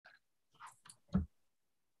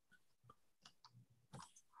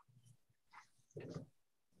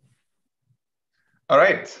All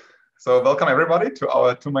right. So welcome everybody to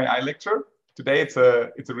our TUM AI lecture. Today it's a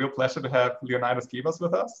real pleasure to have Leonidas Guibas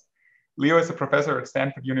with us. Leo is a professor at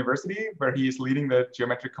Stanford University, where he is leading the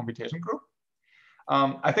geometric computation group.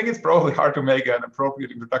 I think it's probably hard to make an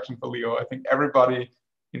appropriate introduction for Leo. I think everybody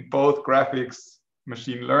in both graphics,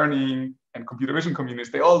 machine learning, and computer vision communities,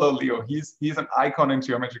 they all know Leo. He's an icon in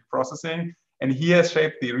geometric processing, and he has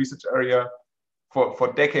shaped the research area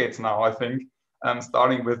for decades now, I think,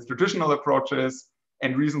 starting with traditional approaches,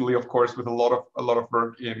 and recently, of course, with a lot of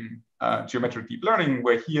work in geometric deep learning,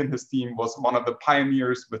 where he and his team was one of the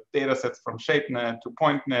pioneers with data sets from ShapeNet to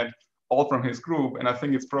PointNet, all from his group. And I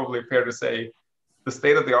think it's probably fair to say the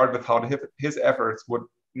state of the art with how his efforts would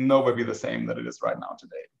nowhere be the same that it is right now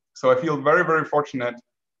today. So I feel very, very fortunate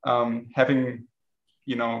having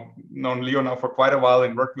known Leo now for quite a while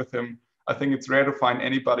and worked with him. I think it's rare to find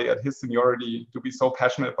anybody at his seniority to be so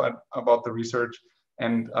passionate about the research.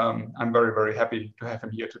 And I'm very, very happy to have him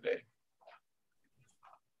here today.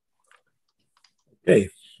 Okay.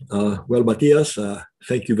 Well, Matthias,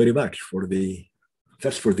 thank you very much for the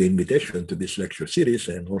invitation to this lecture series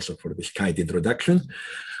and also for this kind introduction.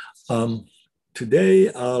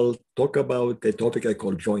 Today, I'll talk about a topic I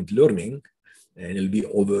call joint learning, and it'll be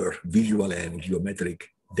over visual and geometric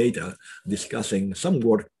data, discussing some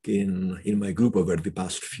work in my group over the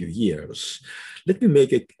past few years. Let me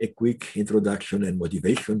make a quick introduction and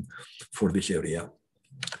motivation for this area.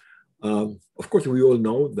 Of course, we all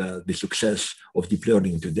know that the success of deep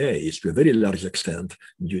learning today is to a very large extent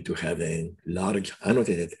due to having large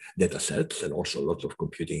annotated data sets and also lots of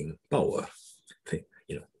computing power.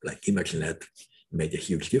 Like ImageNet made a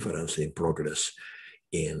huge difference in progress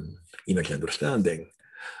in image understanding.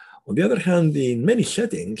 On the other hand, in many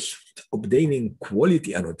settings, obtaining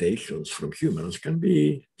quality annotations from humans can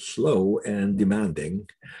be slow and demanding,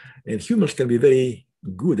 and humans can be very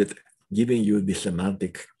good at giving you the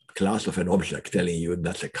semantic class of an object, telling you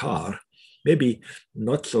that's a car, maybe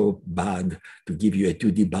not so bad to give you a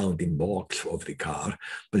 2D bounding box of the car,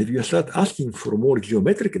 but if you start asking for more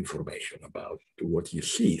geometric information about what you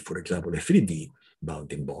see, for example, a 3D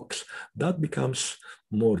bounding box, that becomes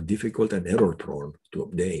more difficult and error-prone to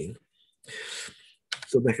obtain.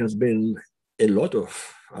 So there has been a lot of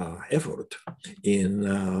effort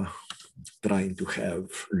in trying to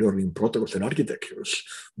have learning protocols and architectures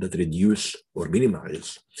that reduce or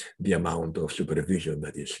minimize the amount of supervision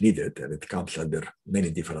that is needed. And it comes under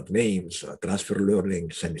many different names: transfer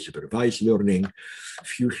learning, semi-supervised learning,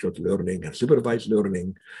 few-shot learning, and supervised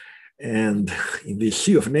learning. And in this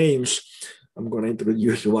sea of names, I'm going to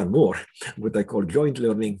introduce one more, what I call joint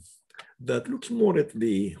learning, that looks more at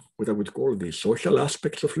what I would call the social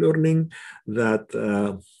aspects of learning, that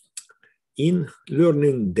in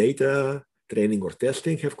learning data, training or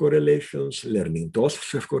testing have correlations, learning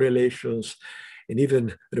tasks have correlations, and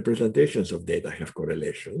even representations of data have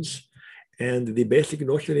correlations. And the basic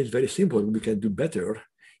notion is very simple. We can do better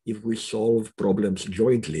if we solve problems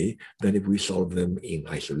jointly than if we solve them in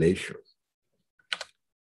isolation.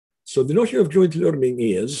 So the notion of joint learning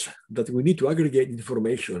is that we need to aggregate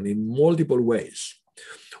information in multiple ways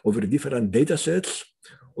over different data sets,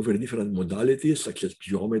 over different modalities such as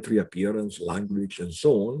geometry, appearance, language, and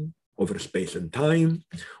so on, over space and time,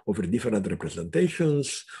 over different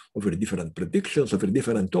representations, over different predictions, over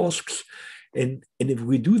different tasks. And if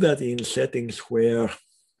we do that in settings where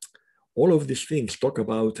all of these things talk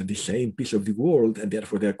about the same piece of the world and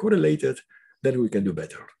therefore they're correlated, then we can do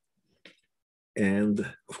better. And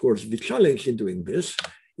of course, the challenge in doing this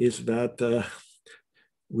is that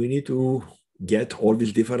we need to get all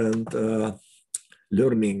these different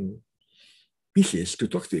learning pieces to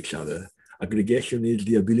talk to each other. Aggregation is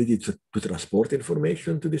the ability to transport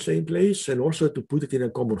information to the same place and also to put it in a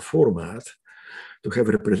common format to have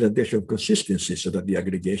representation consistency so that the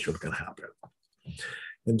aggregation can happen.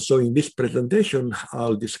 And so in this presentation,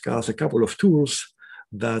 I'll discuss a couple of tools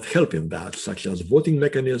that help in that, such as voting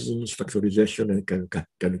mechanisms, factorization and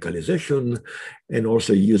chemicalization, and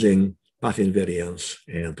also using path invariance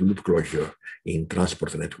and loop closure in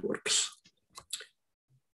transport networks.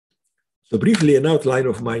 So briefly, an outline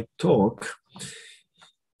of my talk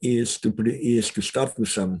is to start with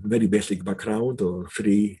some very basic background on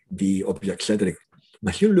 3D object-centric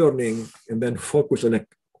machine learning, and then focus on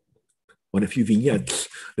a few vignettes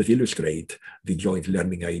that illustrate the joint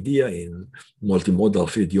learning idea in multimodal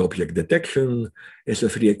 3D object detection,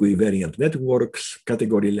 SO3 equivariant networks,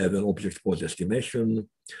 category-level object pose estimation,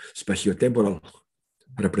 spatiotemporal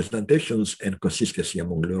representations, and consistency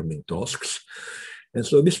among learning tasks. And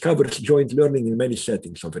so this covers joint learning in many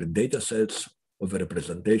settings, over data sets, over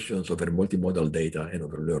representations, over multimodal data, and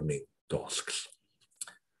over learning tasks.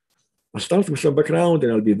 I'll start with some background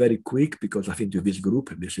and I'll be very quick because I think to this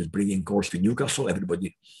group, this is bringing course to Newcastle.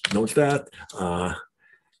 Everybody knows that.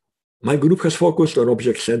 My group has focused on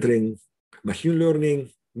object-centered machine learning,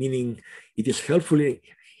 meaning it is helpful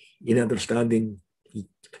in understanding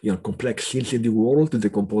complex things in the world to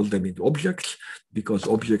decompose them into objects, because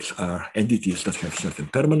objects are entities that have certain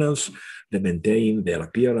permanence. They maintain their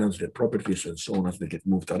appearance, their properties, and so on as they get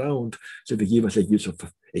moved around. So they give us a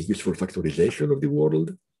useful factorization of the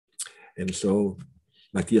world. And so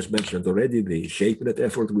Matthias mentioned already the ShapeNet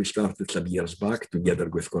effort we started some years back together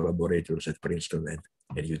with collaborators at Princeton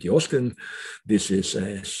and UT Austin. This is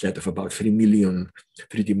a set of about 3 million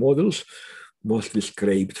 3D models, mostly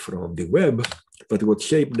scraped from the web. But what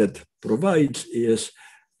ShapeNet provides is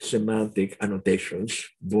semantic annotations,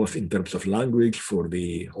 both in terms of language for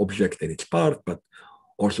the object and its part, but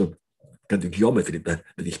also kind of geometry that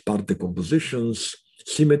is part decompositions,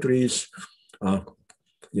 symmetries,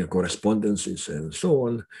 correspondences, and so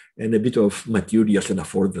on, and a bit of materials and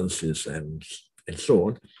affordances and so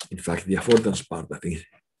on. In fact, the affordance part, I think,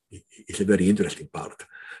 is a very interesting part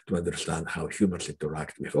to understand how humans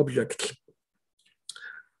interact with objects.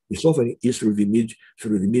 This often is through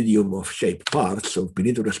the medium of shape parts. So I've been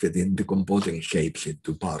interested in decomposing shapes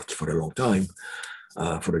into parts for a long time.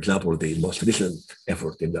 For example, the most recent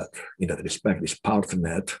effort in that respect is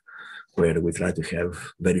PartNet, where we try to have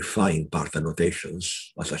very fine part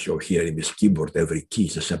annotations. As I show here in this keyboard, every key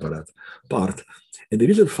is a separate part. And the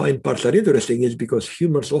reason fine parts are interesting is because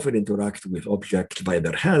humans often interact with objects by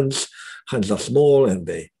their hands. Hands are small and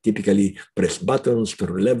they typically press buttons,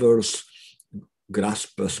 turn levers,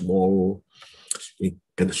 grasp small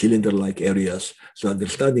kind of cylinder-like areas. So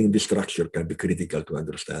understanding this structure can be critical to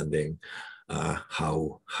understanding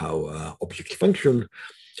how objects function.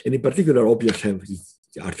 And in particular, objects have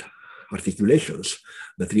articulations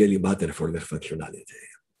that really matter for their functionality.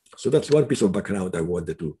 So that's one piece of background I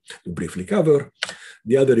wanted to briefly cover.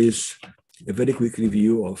 The other is a very quick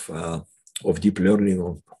review of deep learning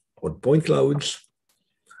on point clouds.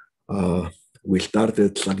 We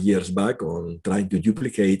started some years back on trying to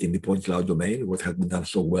duplicate in the point cloud domain what had been done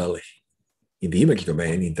so well in the image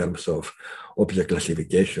domain in terms of object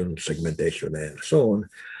classification, segmentation, and so on.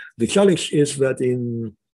 The challenge is that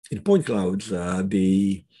in point clouds,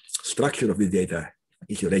 the structure of the data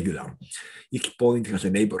is irregular. Each point has a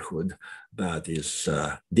neighborhood that is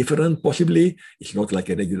different, possibly. It's not like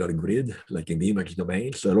a regular grid, like in the image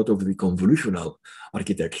domain. So a lot of the convolutional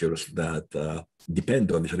architectures that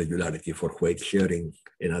depend on this regularity for weight sharing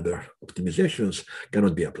and other optimizations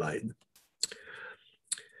cannot be applied.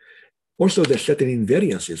 Also, there's certain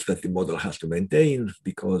invariances that the model has to maintain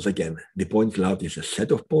because, again, the point cloud is a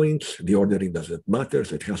set of points. The ordering doesn't matter,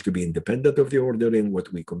 so it has to be independent of the ordering,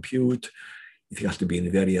 what we compute. It has to be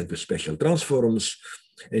invariant with special transforms.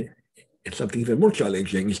 And something even more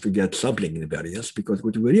challenging is to get sampling invariance, because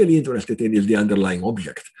what we're really interested in is the underlying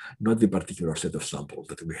object, not the particular set of samples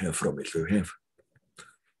that we have from it. So we have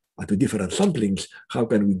at the different samplings, how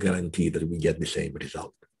can we guarantee that we get the same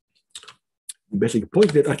result? The basic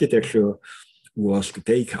point net architecture was to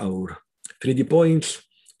take our 3D points,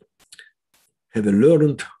 have a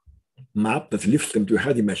learned map that lifts them to a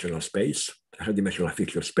high-dimensional space, a high-dimensional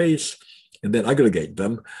feature space, and then aggregate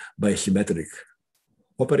them by a symmetric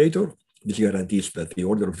operator. This guarantees that the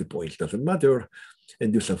order of the points doesn't matter,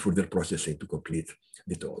 and do some further processing to complete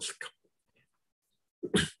the task.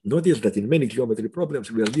 Notice that in many geometry problems,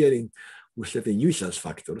 we are dealing with certain nuisance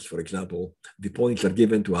factors. For example, the points are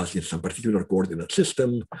given to us in some particular coordinate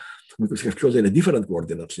system. We could have chosen a different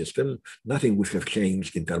coordinate system. Nothing would have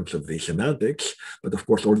changed in terms of the semantics, but of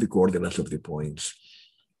course, all the coordinates of the points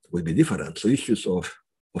will be different. So issues of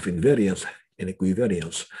invariance and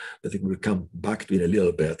equivariance that we will come back to in a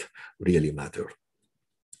little bit really matter.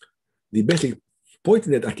 The basic point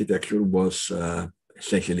net architecture was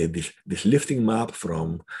essentially this lifting map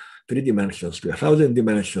from 3 dimensions to 1,000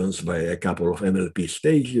 dimensions by a couple of NLP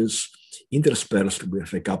stages, interspersed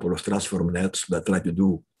with a couple of transform nets that try to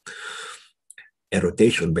do a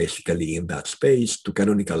rotation basically in that space to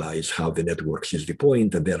canonicalize how the network sees the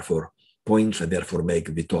point and therefore points and therefore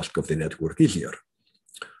make the task of the network easier.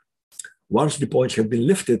 Once the points have been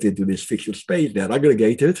lifted into this feature space, they are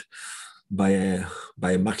aggregated by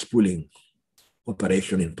a max pooling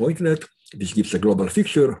operation in PointNet. This gives a global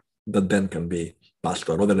fixture that then can be passed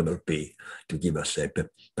to another MLP to give us a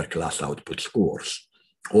per class output scores.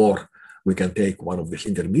 Or we can take one of these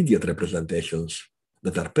intermediate representations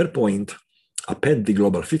that are per point, append the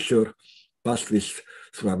global fixture, pass this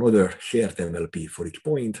through another shared MLP for each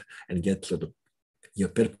point, and get sort of your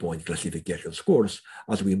per point classification scores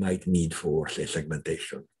as we might need for, say,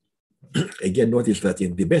 segmentation. again, notice that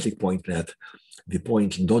in the basic point net, the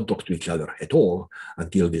points don't talk to each other at all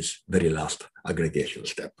until this very last aggregation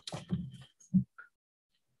step.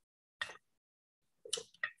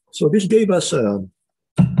 So this gave us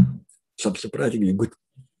some surprisingly good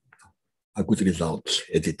results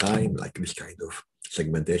at the time, like this kind of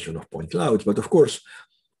segmentation of point clouds. But of course,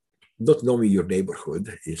 not knowing your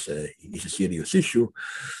neighborhood is a serious issue.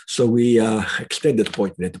 So we extended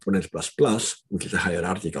PointNet to PointNet++, which is a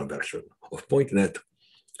hierarchical version of PointNet.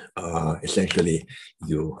 Essentially,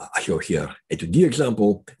 I show here a 2D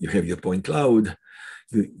example. You have your point cloud.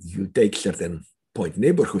 You take certain point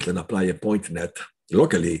neighborhoods and apply a PointNet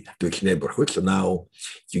locally to each neighborhood. So now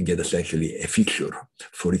you can get essentially a feature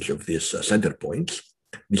for each of these center points.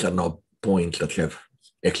 These are now points that have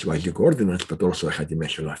X, Y, Z coordinates, but also a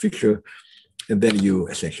high-dimensional feature. And then you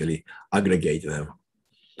essentially aggregate them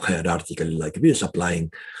hierarchically like this,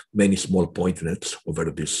 applying many small point nets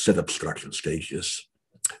over these set abstraction stages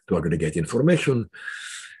to aggregate information.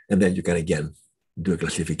 And then you can, again, do a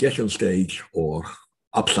classification stage or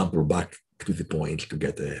upsample back to the points to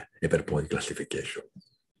get a per point classification.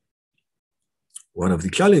 One of the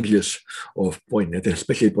challenges of PointNet,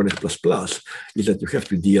 especially PointNet++, is that you have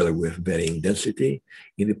to deal with varying density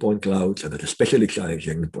in the point clouds, and that's especially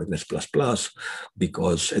challenging in PointNet++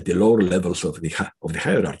 because at the lower levels of the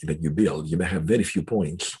hierarchy that you build, you may have very few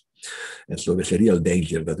points. And so there's a real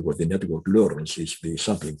danger that what the network learns is the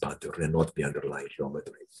sampling pattern and not the underlying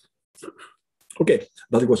geometry. Okay,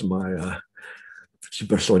 that was my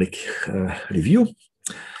supersonic review.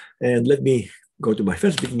 And let me go to my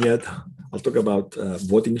first vignette. I'll talk about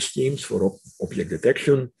voting schemes for object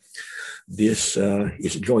detection. This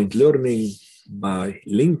is joint learning by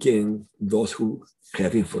linking those who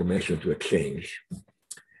have information to exchange.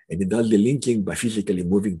 And it does the linking by physically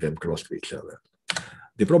moving them close to each other.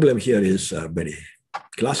 The problem here is a very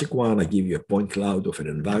classic one. I give you a point cloud of an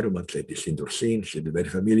environment like this indoor scene, should be very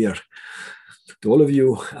familiar to all of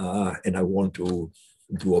you. And I want to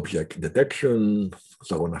do object detection.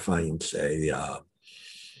 So I want to find, say,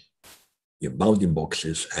 bounding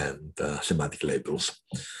boxes and semantic labels.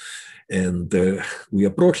 And we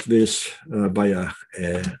approach this via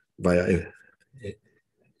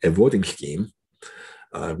a voting scheme,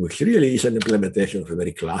 which really is an implementation of a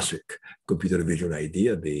very classic computer vision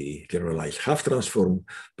idea, the generalized half transform,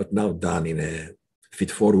 but now done in a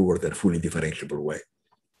feed-forward and fully differentiable way.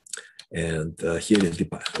 And here is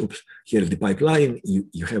the pipeline.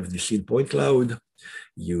 You have the scene point cloud.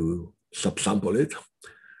 You subsample it.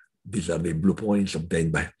 These are the blue points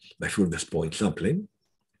obtained by furthest point sampling.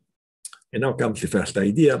 And now comes the first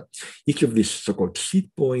idea. Each of these so-called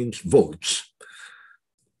seed points votes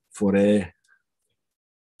for a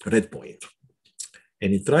red point.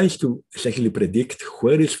 And it tries to essentially predict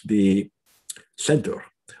where is the center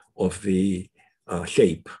of the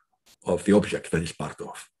shape of the object that is part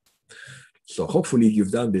of. So hopefully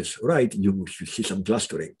you've done this right. You should see some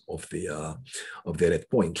clustering of the red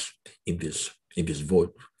points in this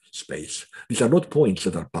vote space. These are not points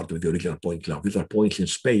that are part of the original point cloud. These are points in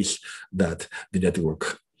space that the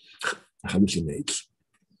network hallucinates.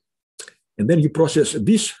 And then you process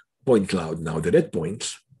this point cloud, now the red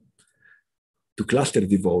points, to cluster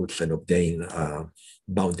the votes and obtain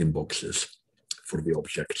bounding boxes for the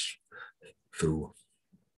objects through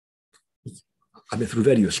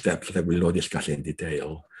various steps that we'll not discuss in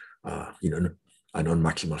detail, a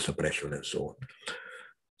non-maximal suppression and so on.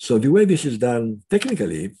 So the way this is done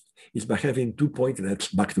technically is by having two point nets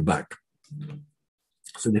back to back.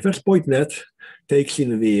 So the first point net takes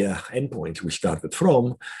in the endpoints we started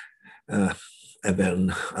from, and then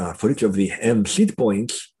for each of the M seed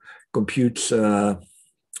points, computes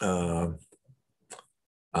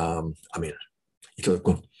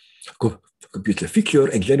computes a feature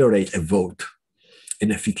and generates a vote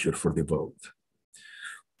and a feature for the vote.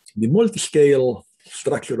 The multi-scale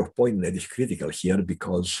structure of PointNet is critical here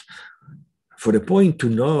because for a point to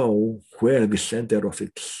know where the center of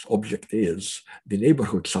its object is, the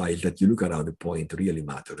neighborhood size that you look around the point really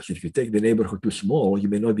matters. If you take the neighborhood too small, you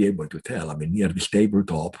may not be able to tell. Near this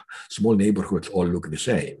tabletop, small neighborhoods all look the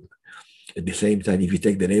same. At the same time, if you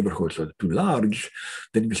take the neighborhoods too large,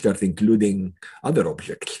 then you start including other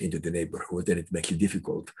objects into the neighborhood, and it makes it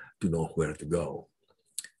difficult to know where to go.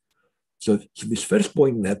 So this first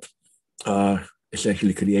point net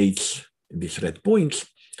essentially creates these red points.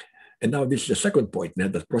 And now this is a second point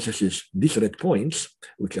net that processes these red points,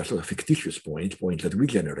 which are sort of fictitious points that we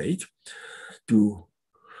generate, to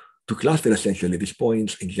cluster essentially these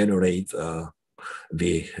points and generate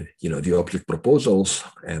the object proposals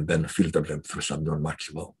and then filter them through some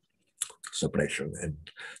non-maximal suppression and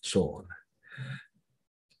so on.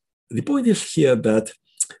 the point is here that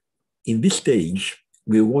in this stage,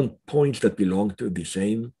 we want points that belong to the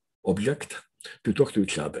same object to talk to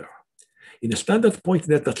each other. In a standard point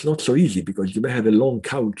net, that's not so easy because you may have a long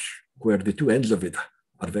couch where the two ends of it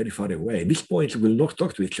are very far away. These points will not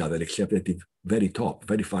talk to each other except at the very top,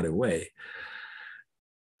 very far away.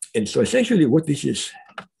 And so essentially what this is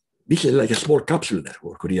like a small capsule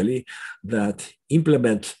network, really, that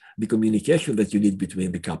implements the communication that you need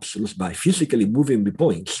between the capsules by physically moving the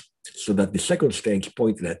points so that the second stage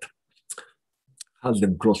point net has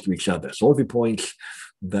them close to each other. So all the points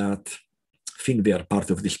that think they are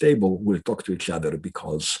part of this table will talk to each other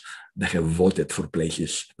because they have voted for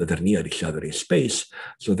places that are near each other in space,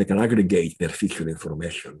 so they can aggregate their feature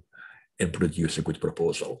information and produce a good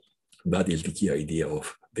proposal. That is the key idea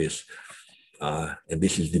of this. And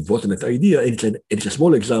this is the vote-net idea. It's a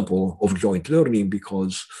small example of joint learning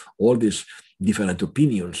because all these different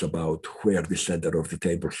opinions about where the center of the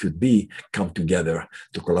table should be come together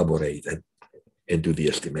to collaborate and do the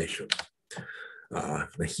estimation.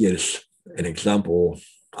 Here's an example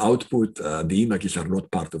output. The images are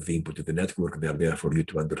not part of the input of the network. They are there for you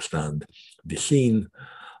to understand the scene.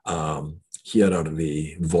 Here are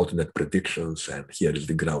the vote-net predictions, and here is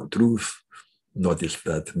the ground truth. Notice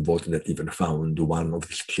that vote-net even found one of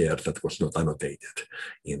these chairs that was not annotated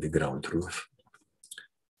in the ground truth.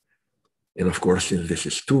 And of course, since this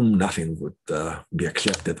is TUM, nothing would be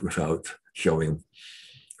accepted without showing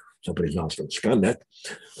some results from ScanNet.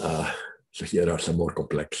 So here are some more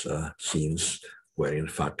complex scenes where, in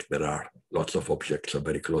fact, there are lots of objects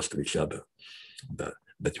very close to each other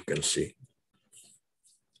that you can see.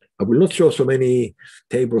 I will not show so many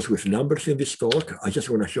tables with numbers in this talk. I just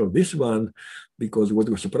want to show this one because what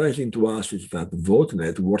was surprising to us is that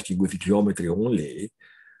vote-net, working with geometry only,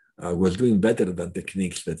 was doing better than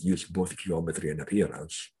techniques that use both geometry and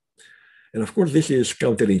appearance. And of course, this is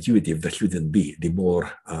counterintuitive. That shouldn't be.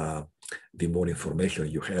 The more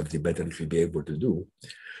information you have, the better you should be able to do.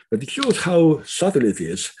 But it shows how subtle it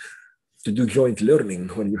is to do joint learning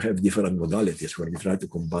when you have different modalities, when you try to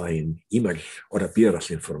combine image or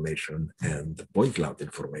appearance information and point cloud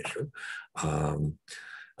information.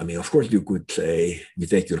 I mean, of course, you could say you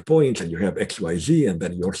take your points and you have X, Y, Z, and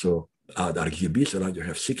then you also add RGBs around, you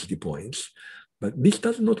have 60 points. But this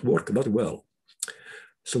does not work that well.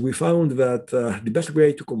 So we found that the best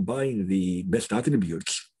way to combine the best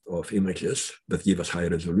attributes of images that give us high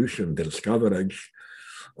resolution, dense coverage,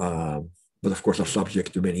 but of course are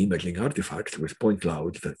subject to many imaging artifacts with point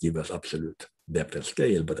clouds that give us absolute depth and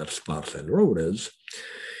scale, but are sparse and low-res,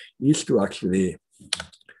 is to actually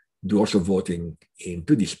do also voting in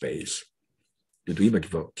 2D space, to do image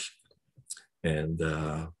votes. And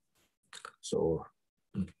so,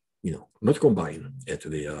 you know, not combine at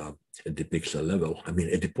the pixel level, I mean,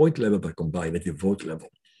 at the point level, but combine at the vote level.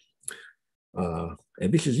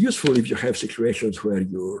 And this is useful if you have situations where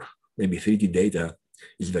your maybe 3D data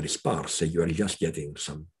is very sparse, so you are just getting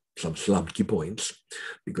some slumped key points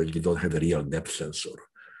because you don't have a real depth sensor.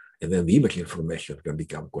 And then the image information can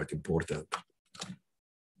become quite important.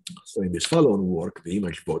 So in this follow-on work, the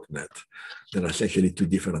image vote-net, there are essentially two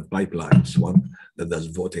different pipelines, one that does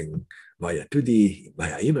voting via 2D,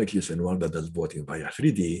 via images, and one that does voting via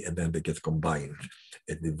 3D, and then they get combined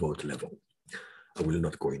at the vote level. I will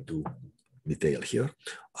not go into detail here.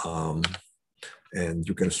 And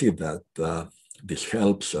you can see that this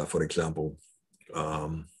helps, for example,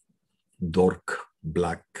 dark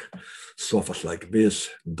black sofas like this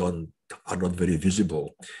are not very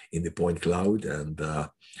visible in the point cloud, and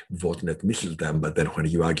vote-net misses them. But then when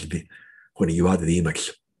you add the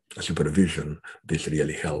image supervision, this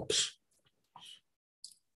really helps.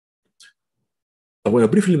 I want to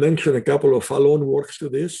briefly mention a couple of follow-on works to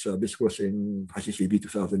this. This was in ICCB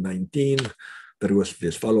 2019. There was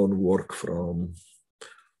this follow-on work from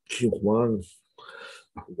Xin Huang,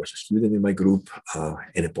 who was a student in my group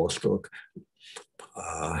and a postdoc.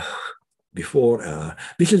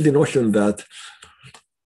 This is the notion that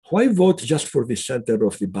why vote just for the center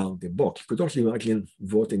of the bounding box? You could also imagine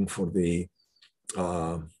voting for the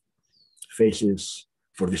faces,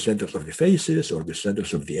 for the centers of the faces or the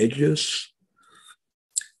centers of the edges.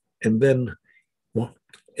 And then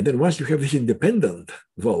once you have these independent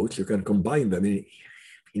votes, you can combine them in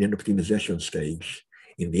an optimization stage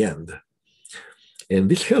in the end. And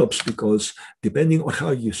this helps because depending on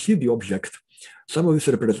how you see the object, some of these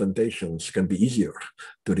representations can be easier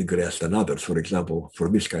to regress than others. For example, for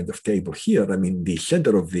this kind of table here, I mean, the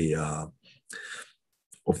center of the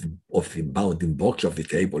bounding box of the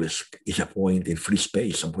table is a point in free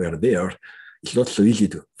space somewhere there. it's not so easy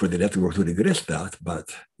for the network to regress that, but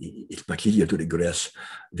it's much easier to regress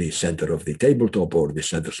the center of the tabletop or the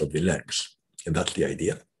centers of the legs. And that's the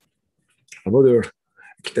idea. Another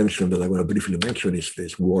extension that I want to briefly mention is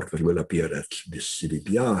this work that will appear at this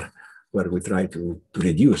CVPR, where we try to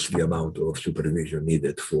reduce the amount of supervision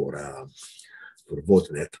needed for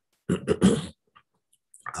VoteNet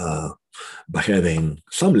by having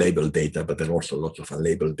some labeled data, but then also lots of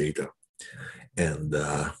unlabeled data. And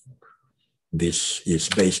this is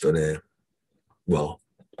based on a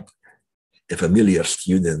familiar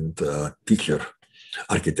student-teacher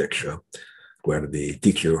architecture, where the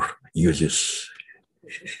teacher uses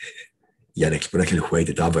an exponentially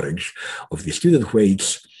weighted average of the student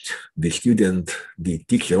weights. The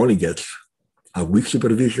teacher only gets a weak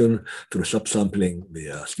supervision through subsampling.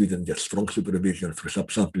 The student gets strong supervision through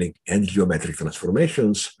subsampling and geometric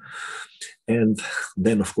transformations. And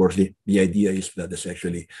then, of course, the idea is that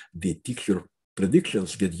essentially the teacher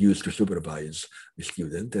predictions get used to supervise the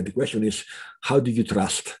student. And the question is, how do you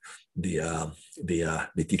trust the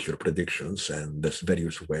teacher predictions? And there's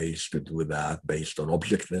various ways to do that based on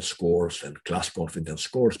objectness scores and class confidence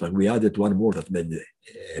scores. But we added one more that made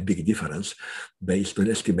a big difference based on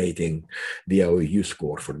estimating the AOU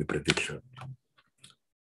score for the prediction.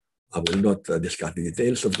 I will not discuss the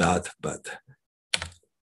details of that, but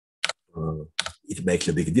it makes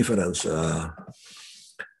a big difference. So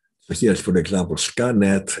here's, for example,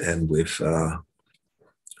 ScanNet, and with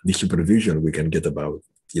the supervision, we can get about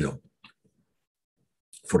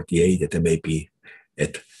 48 at MAP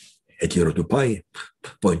at 0 to pi,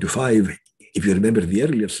 0.25. If you remember the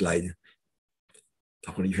earlier slide,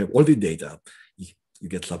 when you have all the data, you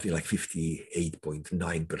get something like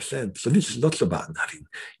 58.9%. So this is not so bad, having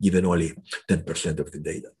given only 10% of the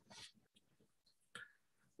data.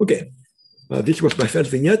 Okay, this was my first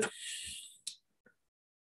vignette.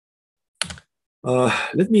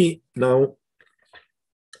 Let me now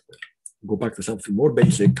go back to something more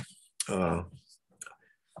basic,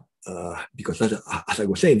 because as I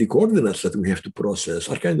was saying, the coordinates that we have to process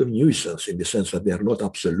are kind of nuisance in the sense that they are not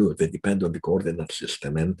absolute. They depend on the coordinate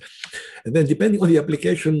system. And then depending on the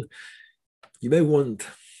application, you may want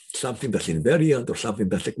something that's invariant or something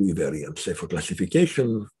that's equivariant. Say for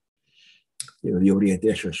classification, the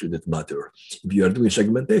orientation shouldn't matter. If you are doing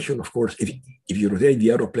segmentation, of course, if you rotate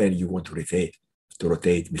the aeroplane, you want to rotate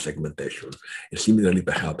the segmentation. And similarly,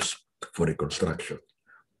 perhaps for reconstruction.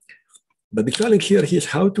 But the challenge here is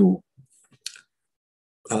how to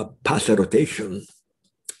pass a rotation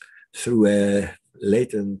through a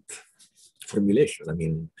latent formulation. I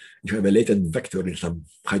mean, you have a latent vector in some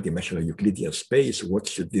high-dimensional Euclidean space. What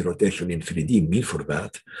should the rotation in 3D mean for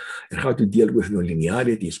that? And how to deal with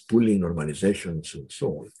nonlinearities, pooling, normalizations, and so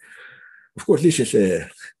on. Of course, this is a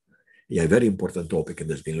very important topic, and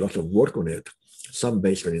there's been lots of work on it, some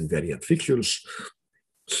based on invariant fixtures,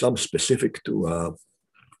 some specific to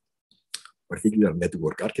particular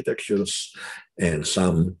network architectures, and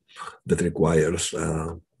some that requires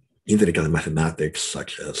integral mathematics,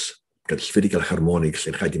 such as spherical harmonics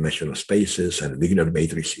in high-dimensional spaces and Wigner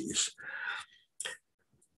matrices.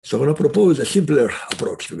 So I'm going to propose a simpler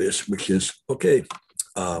approach to this, which is, okay,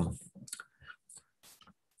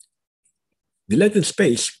 the latent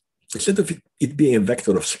space, instead of it being a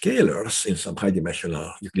vector of scalars in some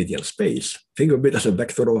high-dimensional Euclidean space, think of it as a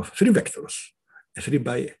vector of 3 vectors, a 3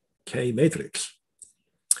 by K matrix.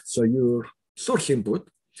 So your source input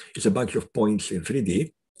is a bunch of points in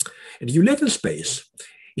 3D, and your latent space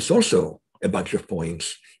is also a bunch of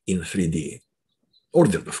points in 3D,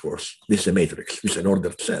 ordered, of course. This is a matrix, this is an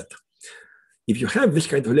ordered set. If you have this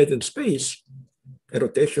kind of latent space, a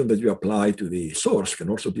rotation that you apply to the source can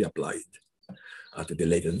also be applied to the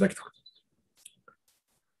latent vector.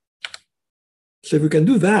 So if we can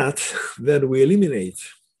do that, then we eliminate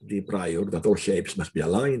the prior that all shapes must be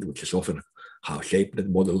aligned, which is often how ShapeNet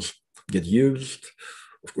models get used.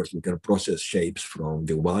 Of course, we can process shapes from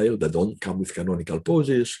the wild that don't come with canonical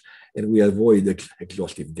poses, and we avoid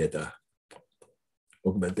exhaustive data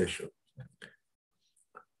augmentation.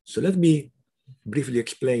 So let me briefly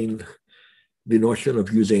explain the notion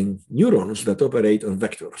of using neurons that operate on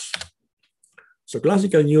vectors. So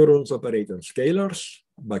classical neurons operate on scalars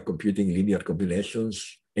by computing linear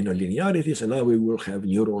combinations and nonlinearities, and now we will have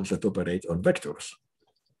neurons that operate on vectors.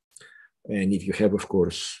 And if you have, of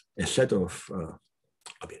course, a set of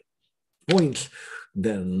points,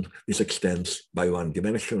 then this extends by 1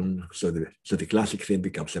 dimension. So the classic thing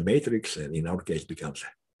becomes a matrix, and in our case becomes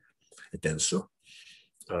a tensor.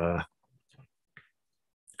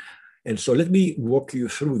 And so let me walk you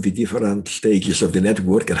through the different stages of the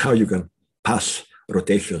network and how you can pass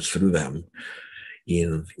rotations through them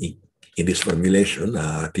in in this formulation.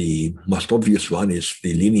 The most obvious one is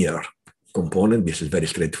the linear component. This is very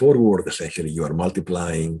straightforward. Essentially, you are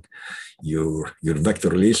multiplying your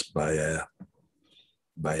vector list by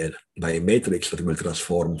a matrix that will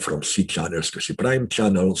transform from C channels to C prime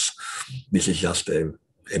channels. This is just a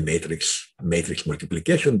matrix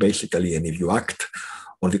multiplication, basically. And if you act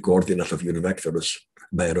on the coordinates of your vectors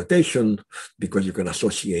by rotation, because you can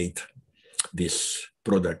associate this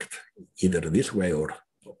product either this way or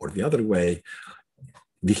the other way,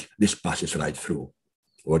 this passes right through.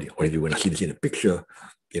 Or if you want to see this in a picture,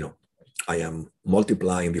 I am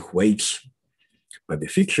multiplying the weights by the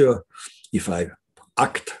fixture. If I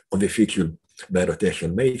act on the fixture by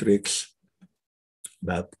rotation matrix,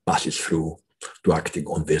 that passes through to acting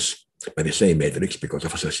on this by the same matrix because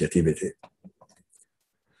of associativity.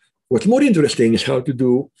 What's more interesting is how to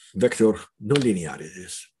do vector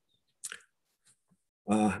nonlinearities.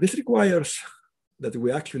 This requires that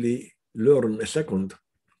we actually learn a second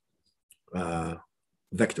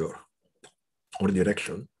vector or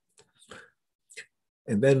direction.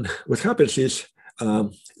 And then what happens is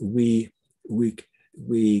we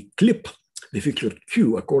clip the fixture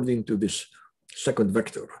Q according to this second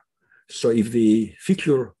vector. So if the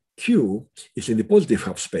fixture Q is in the positive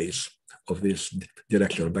half space of this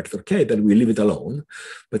directional vector K, then we leave it alone.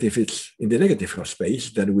 But if it's in the negative half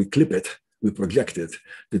space, then we clip it, we project it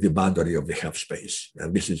to the boundary of the half space.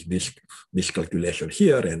 And this is this calculation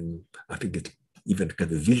here. And I think it's even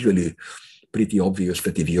kind of visually pretty obvious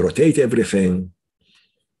that if you rotate everything,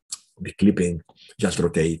 the clipping just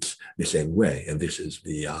rotates the same way. And this is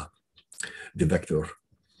the vector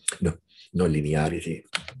nonlinearity,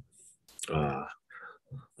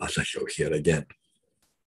 as I show here again.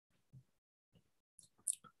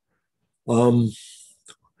 One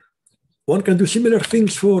can do similar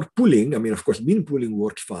things for pooling. I mean, of course, mean pooling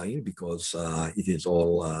works fine because it is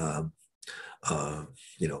all,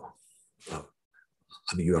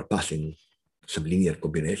 you are passing some linear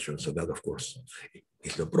combinations, so that, of course,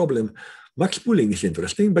 is no problem. Max pooling is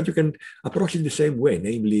interesting, but you can approach it the same way.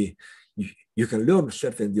 Namely, you can learn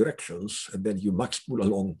certain directions, and then you max pool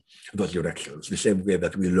along those directions, the same way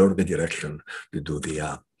that we learn the direction to do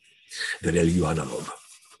the ReLU analog,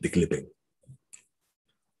 the clipping.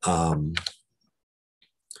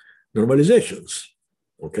 Normalizations.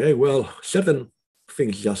 Okay, well, certain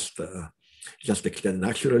things just extend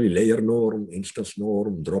naturally: layer norm, instance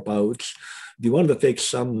norm, dropouts. The one that takes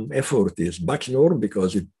some effort is batch norm,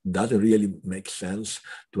 because it doesn't really make sense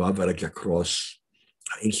to average across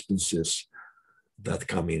instances that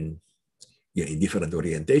come in different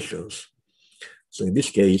orientations. So in this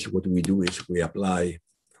case, what we do is we apply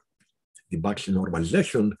the batch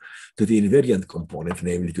normalization to the invariant component,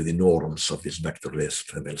 namely to the norms of this vector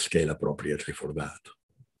list, and then scale appropriately for that.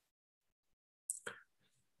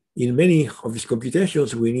 In many of these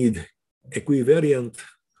computations, we need equivariant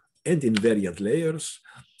and invariant layers.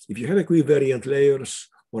 If you have equivariant layers,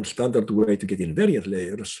 one standard way to get invariant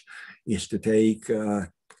layers is to take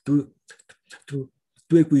two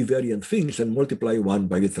equivariant things and multiply one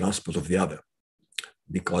by the transpose of the other.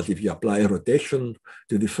 Because if you apply a rotation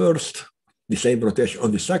to the first, the same rotation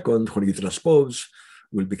on the second, when you transpose,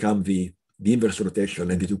 will become the inverse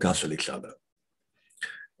rotation, and the two cancel each other.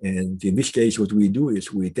 And in this case, what we do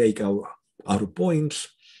is we take our points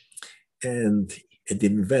and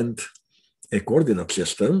invent a coordinate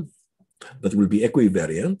system that will be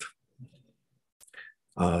equivariant.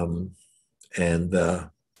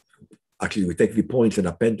 Actually, we take the points and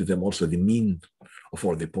append to them also the mean of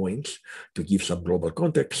all the points to give some global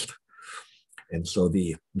context. And so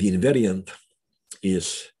the invariant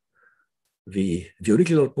is the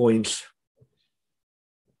original points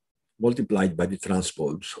multiplied by the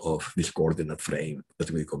transpose of this coordinate frame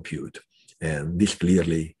that we compute. And this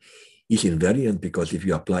clearly is invariant, because if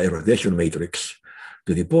you apply a rotation matrix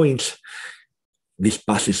to the points, this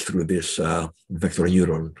passes through this vector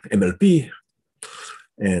neuron MLP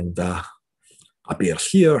and appears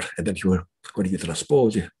here. And then when you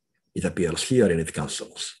transpose, it appears here and it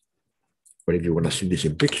cancels. But if you want to see this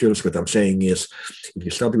in pictures, what I'm saying is, if you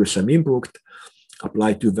start with some input,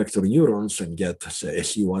 apply two vector neurons and get, say, a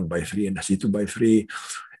C1 by 3 and a C2 by 3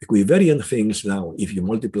 equivariant things. Now, if you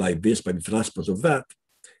multiply this by the transpose of that,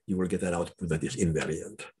 you will get an output that is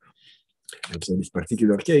invariant. And so in this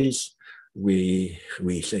particular case, we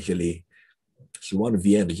essentially, so one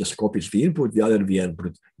VN just copies the input, the other VN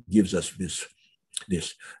gives us this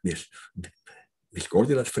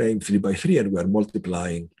coordinate frame 3 by 3, and we are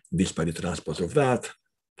multiplying this by the transpose of that.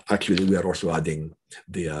 Actually, we are also adding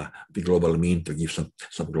the global mean to give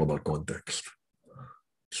some global context.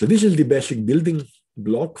 So this is the basic building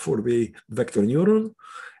block for the vector neuron,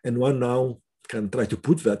 and one now can try to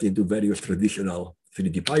put that into various traditional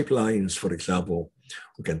 3D pipelines. For example,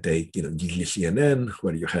 we can take DGCNN,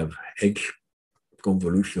 where you have edge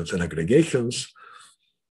convolutions and aggregations,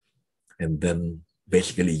 and then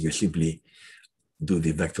basically you simply do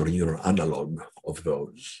the vector neuron analog of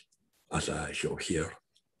those, as I show here.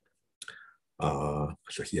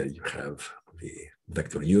 So here you have the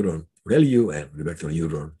vector neuron value, and the vector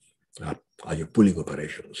neuron are your pooling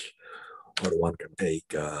operations. Or one can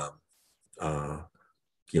take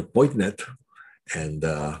your point net and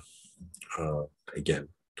again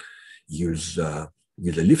use a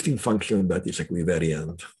lifting function that is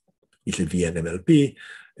equivariant, is a VNMLP,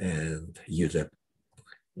 and use a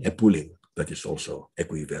pooling that is also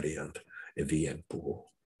equivariant, a VN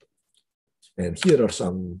pool. And here are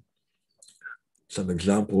some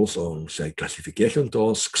examples on, say, classification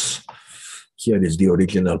tasks. Here is the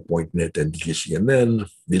original PointNet and DGCNN.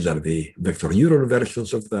 These are the vector neuron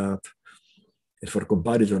versions of that. And for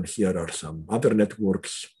comparison, here are some other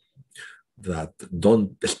networks that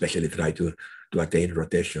don't especially try to attain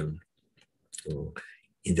rotation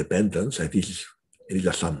independence. And these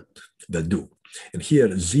are some that do. And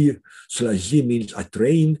here Z/Z means I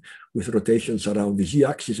train with rotations around the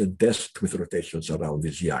Z-axis and test with rotations around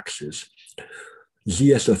the Z-axis.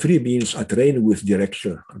 ZSO3 means I train with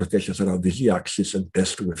rotations around the Z-axis and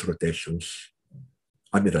test with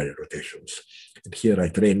arbitrary rotations. And here I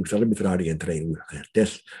train with arbitrary and train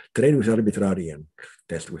with arbitrary and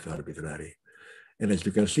test with arbitrary. And as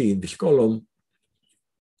you can see in this column,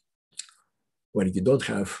 when you don't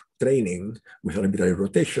have training with arbitrary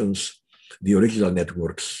rotations, the original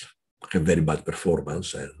networks have very bad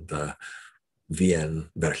performance, and VN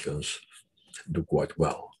versions do quite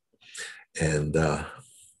well. And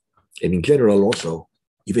in general also,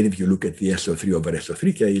 even if you look at the SO3 over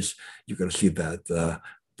SO3 case, you can see that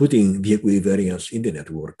putting the equivariance in the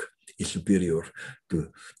network is superior to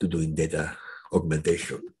doing data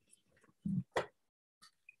augmentation.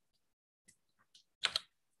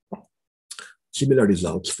 Similar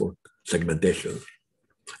results for segmentation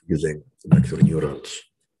using vector neurons.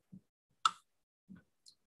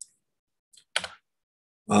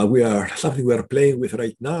 Something we are playing with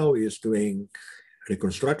right now is doing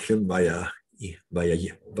reconstruction via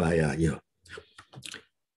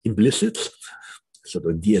implicits, sort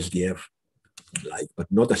of DSDF-like, but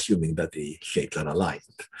not assuming that the shapes are aligned.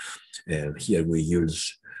 And here we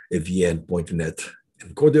use a VN PointNet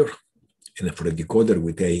encoder, and for the decoder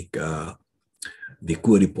we take the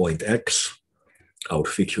query point X, our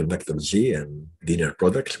fiction vector Z, and linear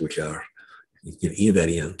products, which are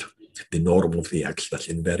invariant, the norm of the X that's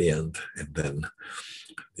invariant, and then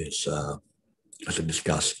this, as I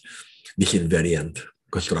discussed, this invariant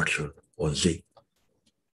construction on Z.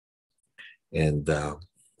 And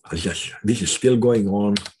this is still going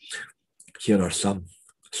on. Here are some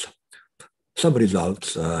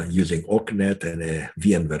results using OCNet and a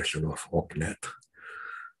VN version of OCNet.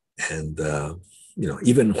 And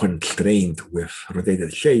even when trained with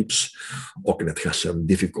rotated shapes, OCNet has some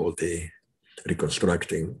difficulty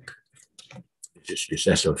reconstructing this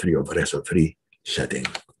SO3 over SO3 setting.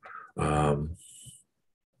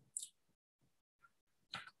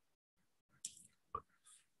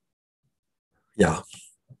 Yeah,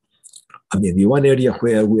 I mean, the one area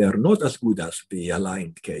where we are not as good as the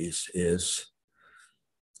aligned case is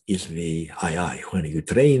the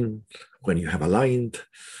II. When you have aligned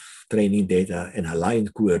training data and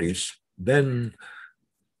aligned queries, then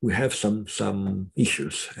we have some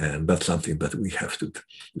issues, and that's something that we have to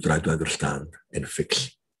try to understand and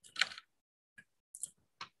fix.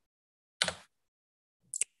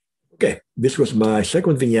 Okay, this was my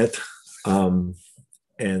second vignette,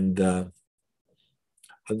 and I'll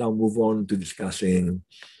now move on to discussing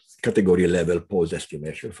category level pose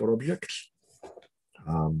estimation for objects.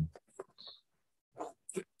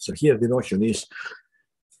 So here the notion is,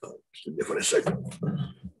 excuse me for a second.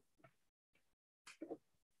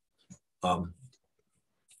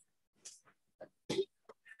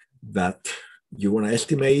 That you want to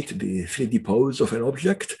estimate the 3D pose of an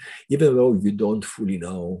object, even though you don't fully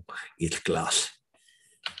know its class.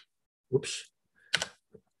 Oops.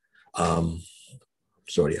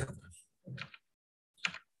 Sorry,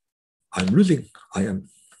 I am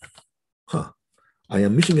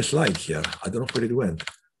missing a slide here. I don't know where it went.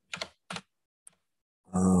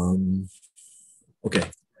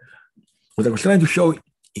 Okay. What I was trying to show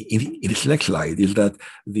in this next slide is that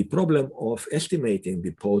the problem of estimating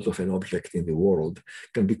the pose of an object in the world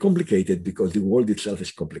can be complicated because the world itself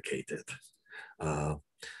is complicated.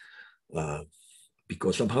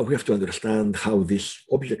 because somehow we have to understand how this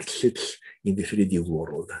object sits in the 3D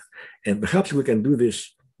world. And perhaps we can do this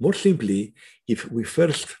more simply if we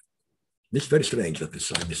first, this is very strange that this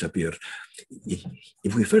sign disappeared.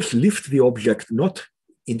 If we first lift the object not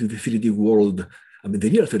into the 3D world, I mean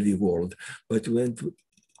the real 3D world, but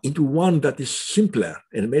into one that is simpler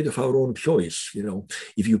and made of our own choice. You know,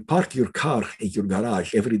 if you park your car in your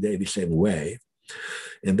garage every day the same way,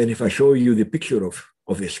 and then if I show you the picture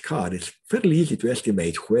of this car, it's fairly easy to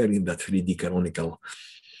estimate where in that 3D canonical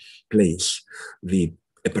place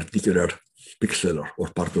a particular pixel or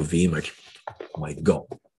part of the image might go.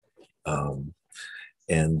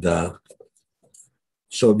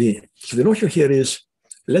 So the notion here is,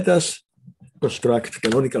 let us construct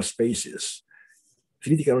canonical spaces,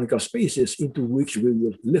 3D canonical spaces into which we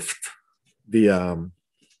will lift the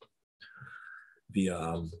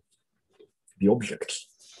objects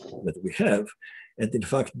that we have. And in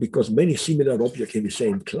fact, because many similar objects in the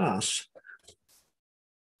same class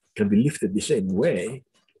can be lifted the same way,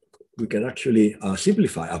 we can actually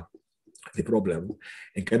simplify up the problem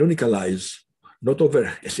and canonicalize not over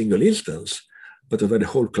a single instance, but over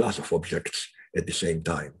the whole class of objects at the same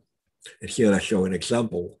time. And here I show an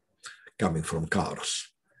example coming from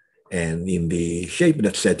cars. And in the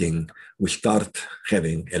ShapeNet setting, we start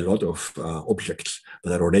having a lot of objects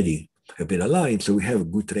that are already have been aligned, so we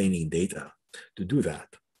have good training data to do that.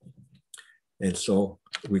 And so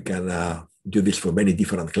we can do this for many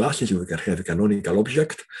different classes. We can have a canonical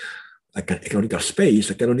object, a canonical space,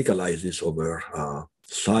 a canonicalize this over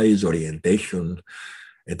size, orientation,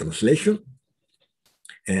 and translation.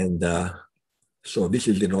 And so this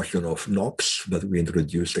is the notion of NOx that we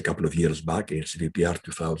introduced a couple of years back in CVPR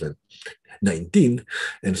 2019.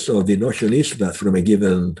 And so the notion is that from a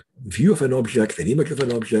given view of an object, an image of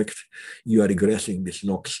an object, you are regressing this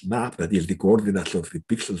NOx map, that is the coordinates of the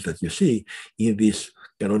pixels that you see in this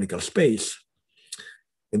canonical space.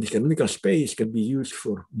 And this canonical space can be used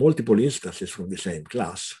for multiple instances from the same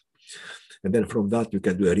class. And then from that, you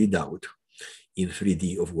can do a readout in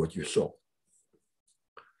 3D of what you saw.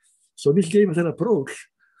 So this gave us an approach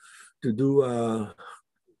to do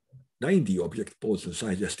 9D object pose and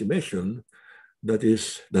size estimation that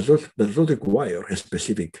does not require a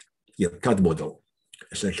specific CAD model.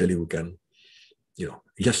 Essentially, we can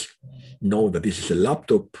just know that this is a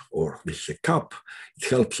laptop or this is a cup. It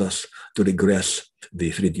helps us to regress the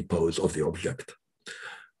 3D pose of the object.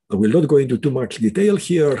 I will not go into too much detail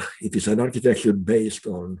here. It is an architecture based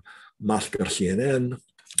on masker CNN.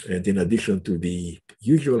 And in addition to the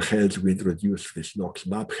usual heads, we introduce this NOx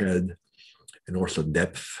map head and also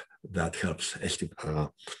depth that helps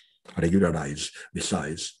regularize the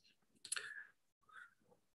size.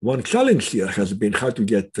 One challenge here has been how to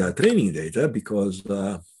get training data, because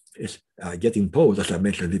getting pose, as I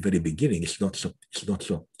mentioned at the very beginning, it's not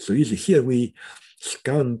so easy. Here we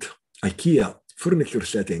scanned IKEA furniture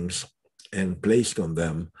settings and placed on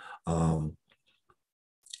them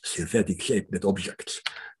synthetic ShapeNet objects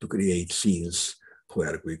to create scenes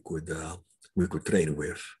where we could train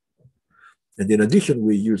with. And in addition,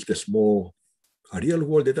 we used a small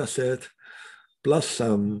real-world data set plus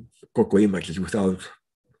some COCO images without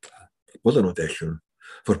pose notation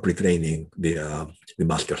for pre-training the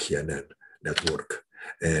master CNN network.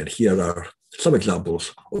 And here are some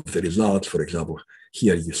examples of the results. For example,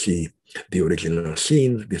 here you see the original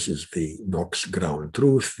scene. This is the NOx ground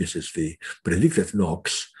truth. This is the predicted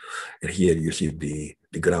NOx. And here you see the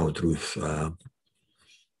ground truth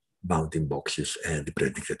bounding boxes and the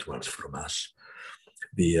predicted ones from us.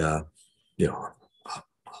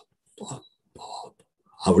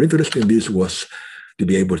 Our interest in this was to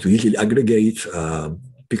be able to easily aggregate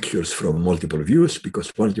pictures from multiple views,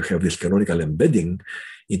 because once you have this canonical embedding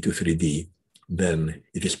into 3D, then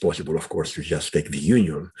it is possible, of course, to just take the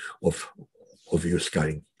union of views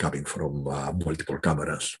coming from multiple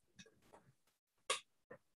cameras.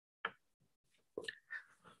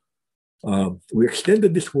 We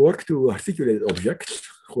extended this work to articulated objects,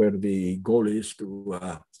 where the goal is to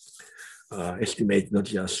estimate not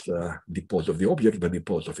just the pose of the object, but the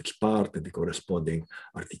pose of its part and the corresponding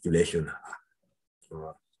articulation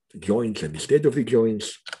joints and the state of the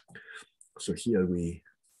joints. So here we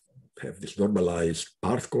have this normalized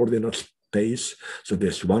part coordinate space. So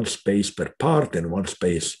there's one space per part and one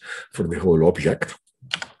space for the whole object.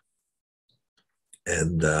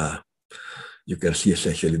 And you can see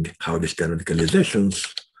essentially how these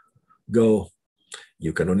canonicalizations go.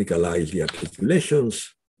 You canonicalize the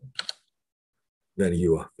articulations, then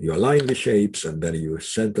you align the shapes, and then you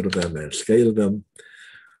center them and scale them.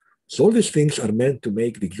 So all these things are meant to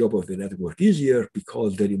make the job of the network easier,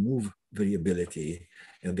 because they remove variability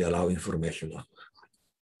and they allow information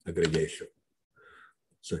aggregation.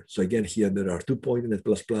 So again, here there are 2 point net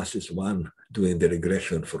plus pluses, one doing the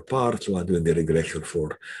regression for parts, one doing the regression for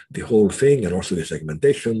the whole thing, and also the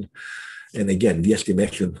segmentation. And again, the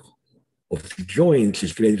estimation of the joints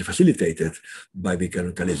is greatly facilitated by the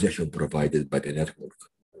canonicalization provided by the network.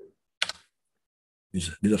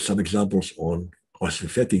 These are some examples on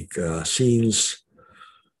synthetic scenes.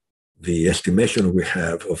 The estimation we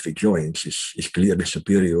have of the joints is clearly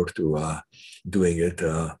superior to doing it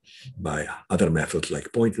by other methods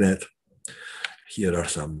like PointNet. Here are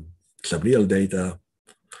some real data.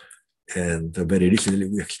 And very recently,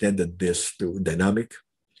 we extended this to dynamic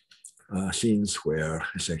scenes where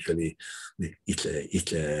essentially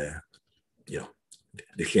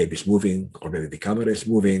the shape is moving, or maybe the camera is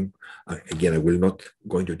moving. Again, I will not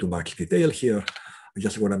go into too much detail here. I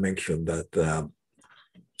just want to mention that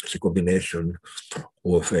it's a combination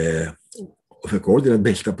of a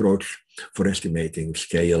coordinate-based approach for estimating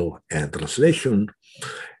scale and translation,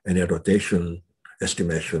 and a rotation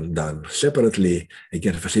estimation done separately,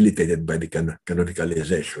 again facilitated by the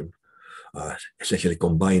canonicalization, essentially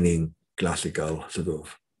combining classical sort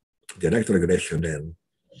of direct regression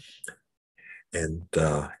and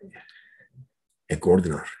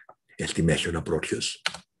coordinate estimation approaches.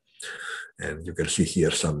 And you can see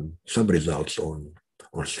here some results on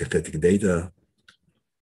synthetic data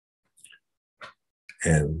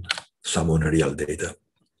and some on real data.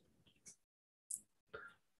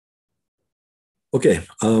 Okay,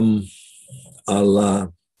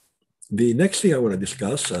 the next thing I want to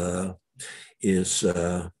discuss is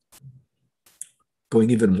going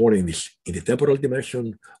even more in the temporal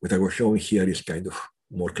dimension. What I was showing here is kind of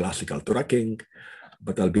more classical tracking,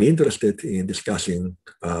 but I'll be interested in discussing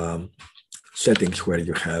settings where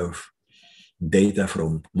you have data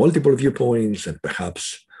from multiple viewpoints and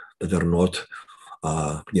perhaps that are not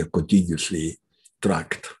continuously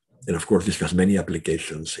tracked. And of course, this has many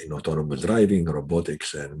applications in autonomous driving,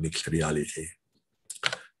 robotics, and mixed reality.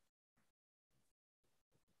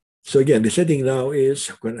 So again, the setting now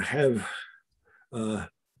is we're going to have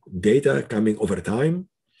data coming over time,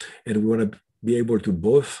 and we want to be able to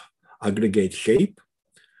both aggregate shape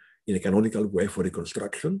in a canonical way for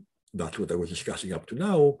reconstruction. That's what I was discussing up to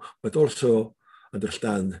now, but also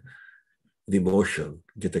understand the motion,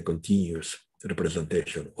 get a continuous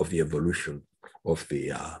representation of the evolution of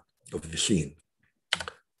the scene.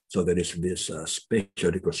 So there is this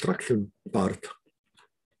spatial reconstruction part,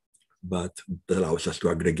 but that allows us to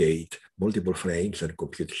aggregate multiple frames and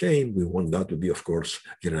compute shape. We want that to be, of course,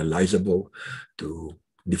 generalizable to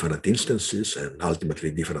different instances and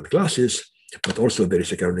ultimately different classes, but also there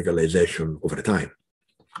is a canonicalization over time.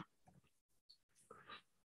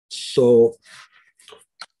 So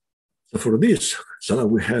for this, so now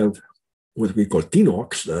we have what we call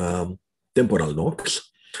T-Nox, temporal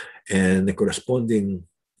Nox, and the corresponding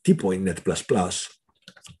T-point net plus plus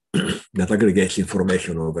that aggregates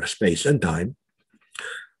information over space and time.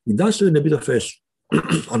 It does so in a bit of an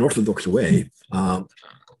unorthodox way.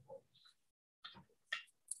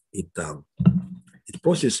 It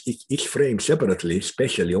processes each frame separately,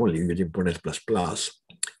 spatially only using point net plus plus.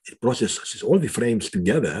 It processes all the frames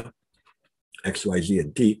together, X, Y, Z,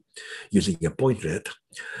 and T, using a point net.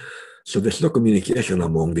 So there's no communication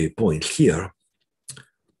among the points here.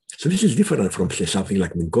 So this is different from, say, something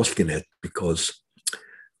like Minkowski net, because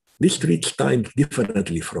this treats time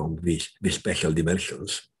differently from these spatial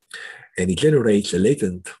dimensions, and it generates a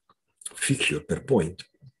latent fixture per point.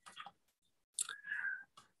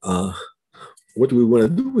 What we want to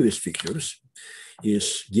do with these fixtures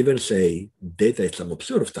is, given, say, data at some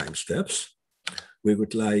observed time steps, we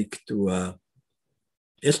would like to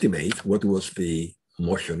estimate what was the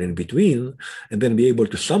motion in between, and then be able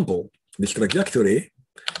to sample this trajectory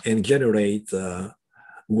and generate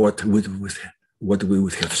what we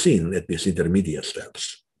would have seen at these intermediate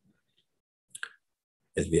steps,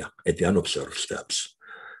 at the unobserved steps.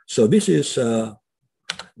 So this is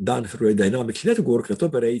done through a dynamics network that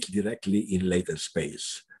operates directly in latent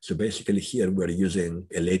space. So basically here we're using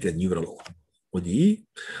a latent neural ODE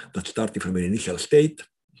that's starting from an initial state.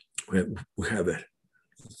 We have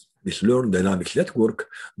this learned dynamics network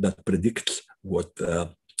that predicts what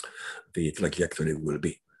the trajectory will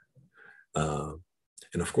be.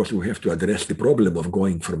 And of course, we have to address the problem of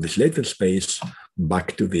going from this latent space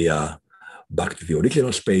back to the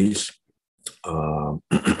original space.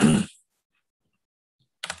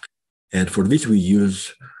 And for this, we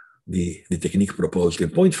use the technique proposed in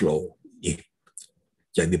point flow.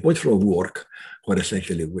 Yeah, the point flow work, where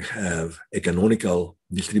essentially we have a canonical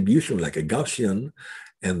distribution like a Gaussian,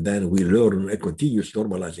 and then we learn a continuous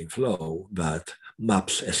normalizing flow that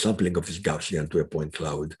maps a sampling of this Gaussian to a point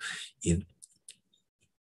cloud in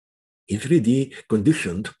 3D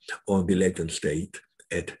conditioned on the latent state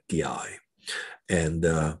at Ti. And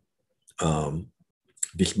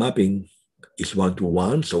this mapping is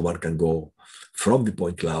one-to-one, so one can go from the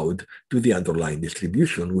point cloud to the underlying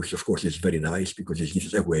distribution, which of course is very nice because it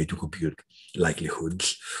gives a way to compute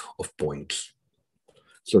likelihoods of points.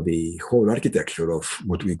 So the whole architecture of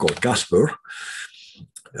what we call Casper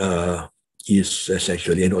is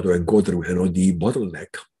essentially an autoencoder with an ODE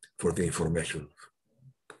bottleneck for the information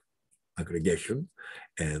aggregation,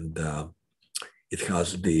 and it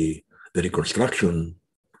has the reconstruction,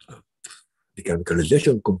 the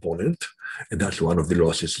chemicalization component, and that's one of the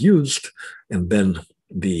losses used. And then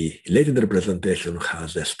the latent representation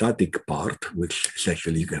has a static part, which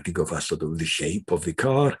essentially you can think of as sort of the shape of the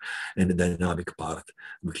car, and the dynamic part,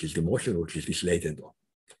 which is the motion, which is this latent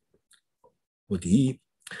ODE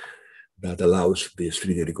that allows this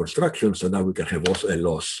 3D reconstruction. So now we can have also a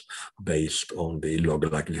loss based on the log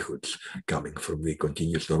likelihoods coming from the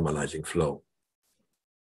continuous normalizing flow.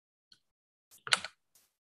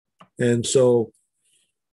 And so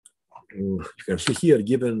you can see here,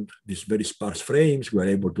 given these very sparse frames, we are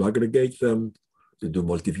able to aggregate them to do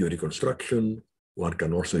multi-view reconstruction. One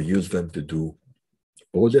can also use them to do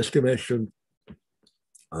pose estimation.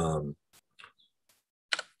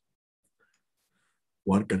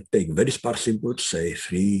 One can take very sparse inputs, say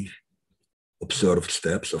 3 observed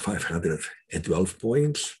steps of 512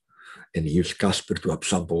 points, and use Casper to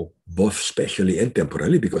upsample both spatially and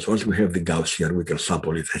temporally, because once we have the Gaussian, we can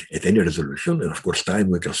sample it at any resolution, and of course time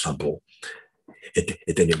we can sample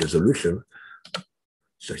at any resolution.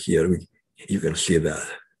 So here you can see that,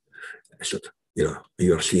 so,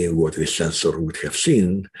 you are seeing what the sensor would have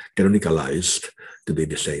seen canonicalized to be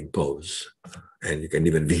the same pose. And you can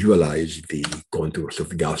even visualize the contours of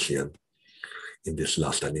the Gaussian in this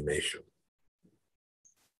last animation.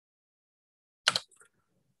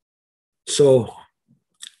 So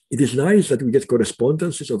it is nice that we get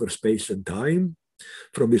correspondences over space and time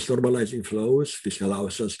from these normalizing flows. This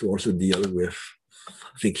allows us to also deal with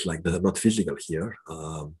things like that are not physical here,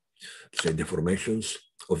 say deformations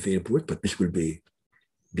of the input, but this will be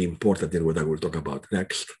important in what I will talk about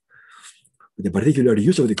next. The particular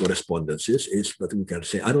use of the correspondences is that we can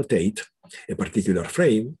say annotate a particular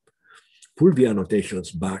frame, pull the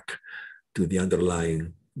annotations back to the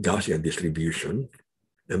underlying Gaussian distribution,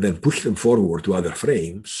 and then push them forward to other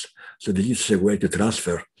frames. So this is a way to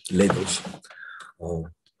transfer labels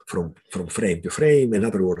from frame to frame. In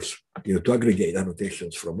other words, to aggregate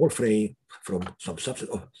annotations from all frame, from some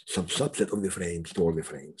subset of the frames to all the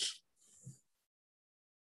frames.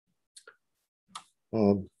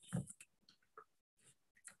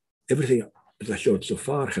 Everything that I showed so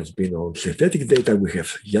far has been on synthetic data. We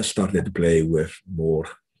have just started to play with more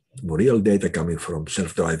real data coming from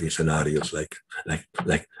self-driving scenarios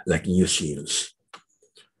like new scenes.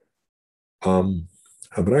 I'm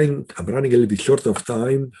running a little bit short of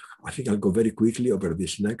time. I think I'll go very quickly over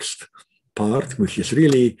this next part, which is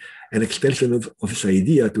really an extension of this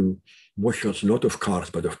idea to motions not of cars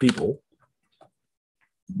but of people.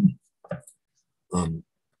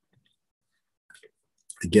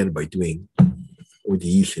 Again, by doing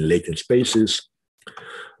ODEs in latent spaces.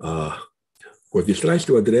 What this tries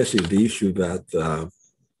to address is the issue that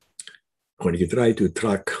when you try to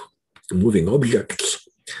track moving objects,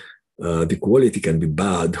 the quality can be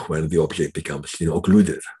bad when the object becomes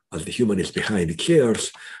occluded. As the human is behind the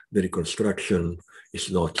chairs, the reconstruction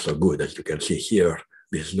is not so good. As you can see here,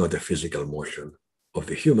 this is not a physical motion of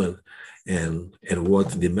the human. And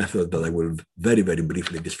what the method that I will very, very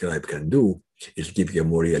briefly describe can do is give you a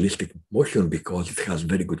more realistic motion because it has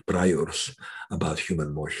very good priors about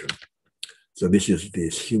human motion. So this is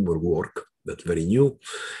this humor work that's very new.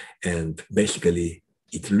 And basically,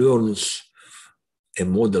 it learns a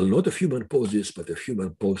model not of human poses, but of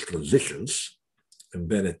human pose transitions. And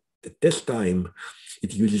then at this time,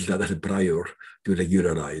 it uses that as a prior to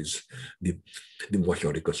regularize the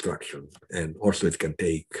motion reconstruction. And also it can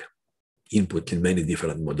take input in many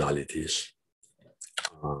different modalities.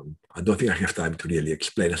 I don't think I have time to really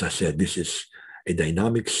explain. As I said, this is a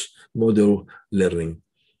dynamics model, learning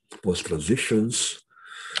pose transitions,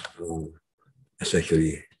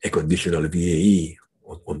 essentially a conditional VAE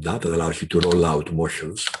on that allows you to roll out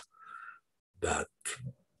motions that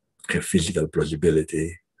have physical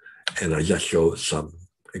plausibility. And I just show some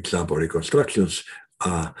example reconstructions.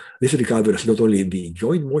 This recovers not only the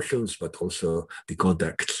joint motions, but also the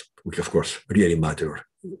contacts, which of course really matter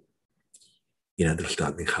in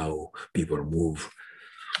understanding how people move.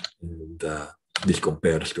 And this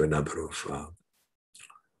compares to a number of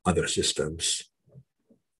other systems.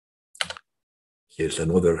 Here's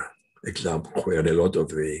another example where a lot of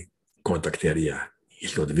the contact area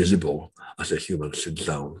is not visible as the human sits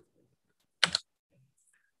down.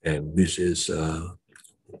 And this is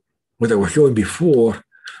what I was showing before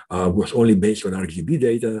was only based on RGB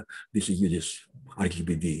data. This uses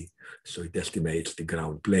RGBD, so it estimates the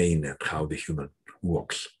ground plane and how the human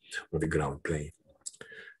walks on the ground plane.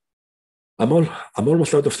 I'm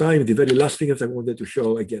almost out of time. The very last thing that I wanted to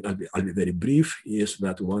show, again, I'll be very brief, is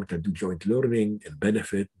that one can do joint learning and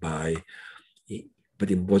benefit by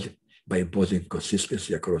imposing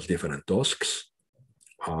consistency across different tasks.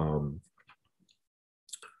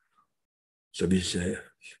 So this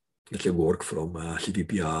is a work from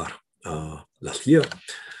CVPR last year,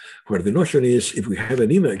 where the notion is if we have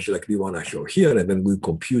an image like the one I show here, and then we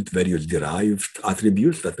compute various derived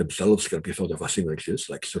attributes that themselves can be thought of as images,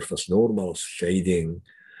 like surface normals, shading.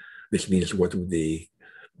 This means what would the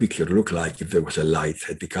picture look like if there was a light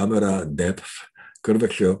at the camera, depth,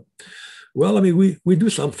 curvature. Well, I mean, we do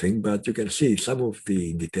something, but you can see some of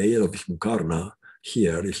the detail of this Mukarna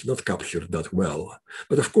here is not captured that well.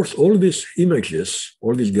 But of course, all these images,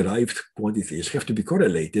 all these derived quantities have to be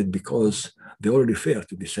correlated because they all refer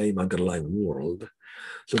to the same underlying world.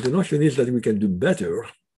 So the notion is that we can do better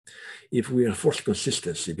if we enforce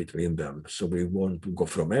consistency between them. So we want to go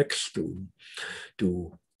from X to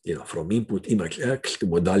from input image X to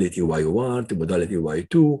modality Y1 to modality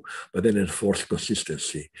Y2, but then enforce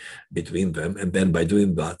consistency between them. And then by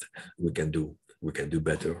doing that, we can do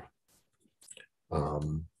better.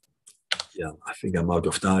 Yeah, I think I'm out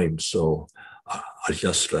of time, so I'll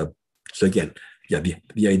just, so again, yeah,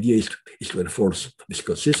 the idea is to enforce this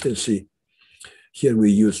consistency. Here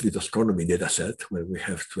we use the astronomy data set where we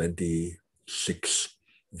have 26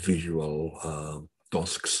 visual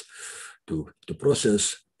tasks to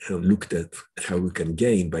process, and looked at how we can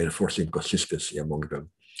gain by enforcing consistency among them.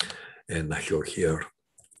 And I show here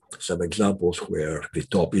some examples where the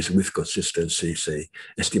top is with consistency, say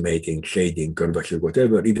estimating, shading, curvature,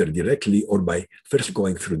 whatever, either directly or by first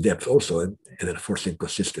going through depth also and enforcing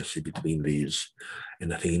consistency between these.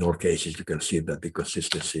 And I think in all cases, you can see that the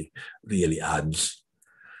consistency really adds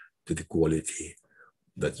to the quality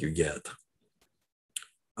that you get.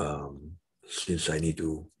 Since I need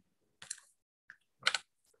to,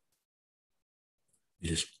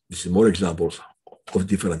 this is more examples of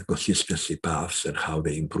different consistency paths and how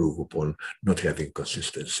they improve upon not having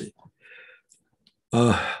consistency.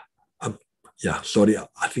 Yeah, sorry,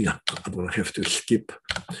 I think I'm going to have to skip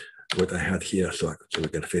what I had here so we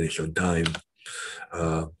can finish on time.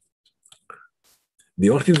 The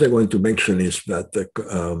only thing I want to mention is that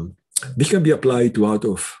this can be applied to out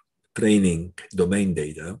of training domain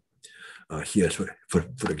data. Here, for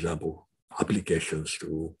example, applications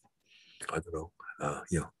to, I don't know,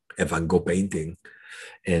 a Van Gogh painting.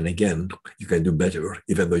 And again, you can do better,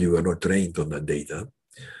 even though you were not trained on that data.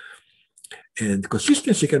 And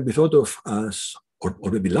consistency can be thought of as, or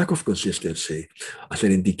maybe lack of consistency, as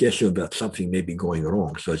an indication that something may be going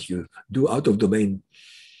wrong. So as you do out-of-domain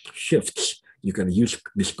shifts, you can use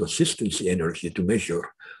this consistency energy to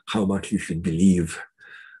measure how much you should believe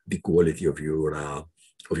the quality of your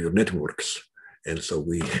networks. And so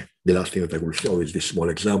the last thing that I will show is this small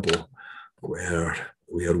example where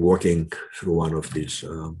we are working through one of these,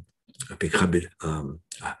 I think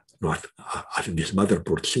these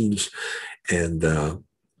Matterport scenes, and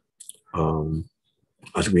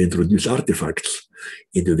as we introduce artifacts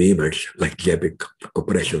into the image, like JPEG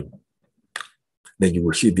compression, then you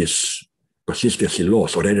will see this consistency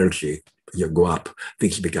loss or energy go up,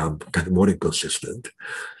 things become kind of more inconsistent.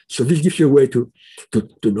 So this gives you a way to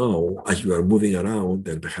know as you are moving around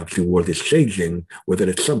and perhaps the world is changing, whether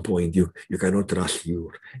at some point you cannot trust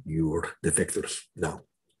your detectors now.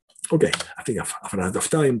 Okay, I think I've run out of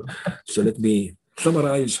time. So let me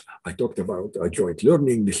summarize. I talked about joint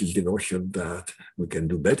learning. This is the notion that we can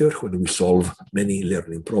do better when we solve many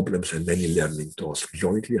learning problems and many learning tasks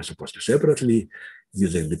jointly as opposed to separately,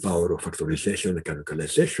 using the power of factorization,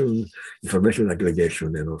 mechanicalization, information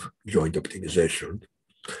aggregation, and of joint optimization.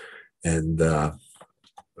 And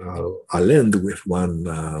I'll end with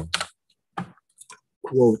one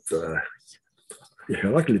quote.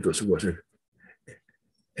 Heraclitus was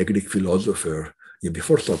a Greek philosopher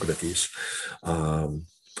before Socrates,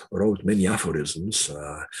 wrote many aphorisms.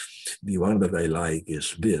 The one that I like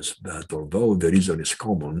is this, that although the reason is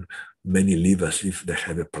common, many live as if they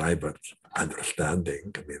have a private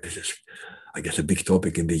understanding. I mean, this is, I guess, a big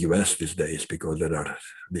topic in the US these days because there are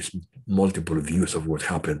these multiple views of what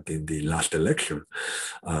happened in the last election.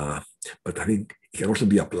 But I think it can also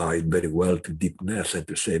be applied very well to deepness and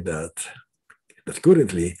to say that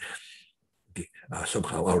currently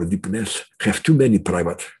somehow our deepness have too many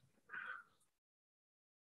private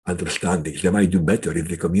understandings. They might do better if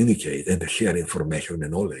they communicate and they share information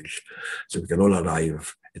and knowledge, so we can all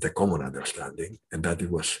arrive at a common understanding. And that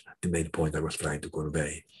was the main point I was trying to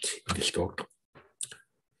convey in this talk.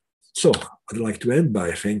 So I'd like to end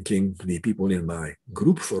by thanking the people in my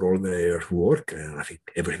group for all their work. And I think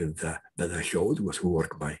everything that I showed was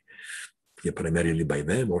work primarily by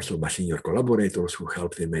them, also my senior collaborators who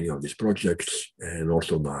helped in many of these projects, and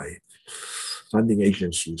also my funding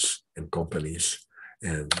agencies and companies.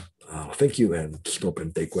 And thank you, and stop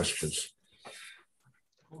and take questions.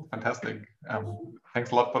 Fantastic.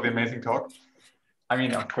 Thanks a lot for the amazing talk. I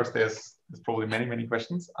mean, of course, there's probably many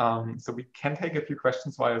questions. So we can take a few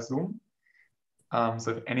questions via Zoom. So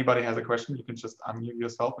if anybody has a question, you can just unmute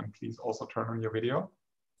yourself, and please also turn on your video.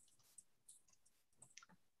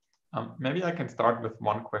 Maybe I can start with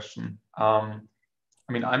one question.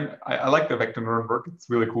 I mean, I like the vector neuron work. It's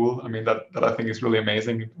really cool. I mean, that I think is really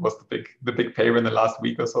amazing. It was the big paper in the last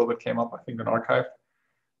week or so that came up, I think, in arXiv.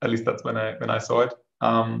 At least that's when I saw it.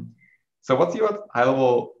 So what's your high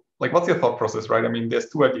level, like, what's your thought process, right? I mean, there's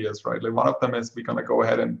two ideas, right? Like, one of them is we're gonna go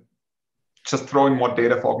ahead and just throw in more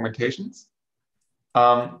data for augmentations.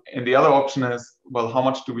 And the other option is, well, how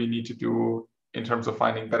much do we need to do in terms of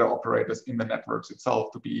finding better operators in the networks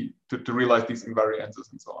itself to realize these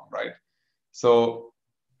invariances and so on, right? So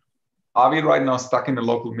are we right now stuck in the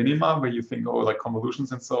local minima where you think, oh, like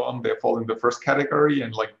convolutions and so on, they fall in the first category,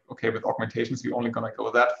 and like, okay, with augmentations, we're only gonna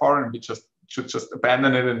go that far and we should just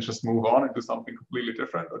abandon it and just move on and do something completely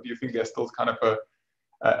different? Or do you think there's still kind of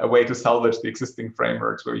a way to salvage the existing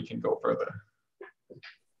frameworks where we can go further?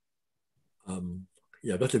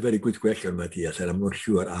 Yeah, that's a very good question, Matthias, and I'm not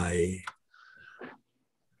sure I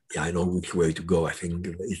know which way to go. I think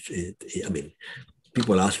I mean,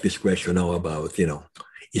 people ask this question now about,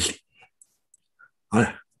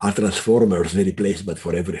 are transformers the replacement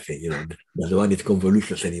for everything? Does one need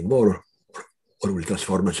convolutions anymore, or will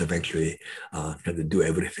transformers eventually kind of do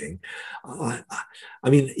everything? I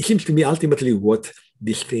mean, it seems to me ultimately what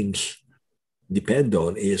these things depend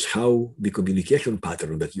on is how the communication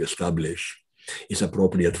pattern that you establish is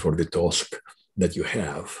appropriate for the task that you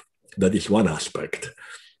have. That is one aspect.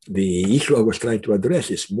 The issue I was trying to address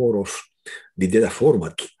is more of the data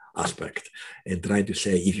format aspect, and trying to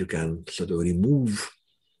say if you can sort of remove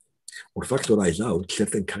or factorize out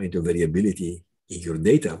certain kind of variability in your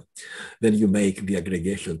data, then you make the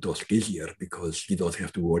aggregation task easier because you don't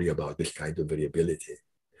have to worry about this kind of variability.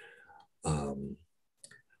 I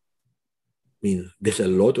mean, there's a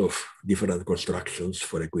lot of different constructions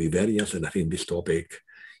for equivariance, and I think this topic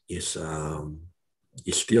is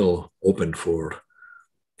still open for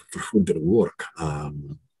further work.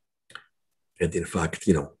 And in fact,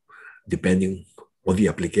 depending on the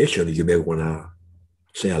application, you may want to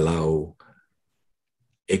say allow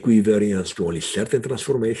equivariance to only certain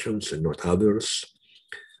transformations and not others.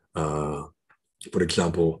 For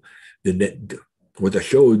example, what I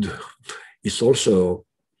showed is also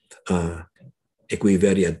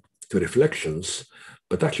equivariant to reflections,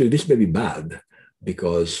 but actually this may be bad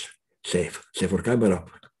because, say for camera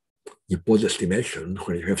impose estimation,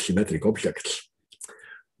 when you have symmetric objects,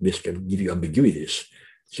 this can give you ambiguities.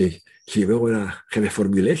 So you may want to have a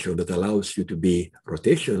formulation that allows you to be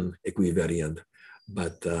rotation equivariant,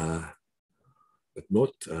 but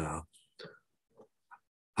not a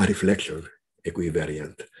reflection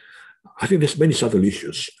equivariant. I think there's many subtle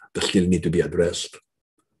issues that still need to be addressed.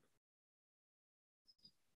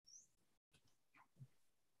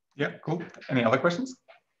 Yeah, cool. Any other questions?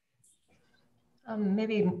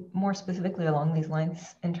 Maybe more specifically along these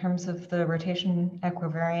lines, in terms of the rotation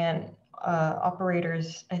equivariant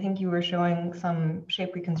operators, I think you were showing some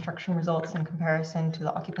shape reconstruction results in comparison to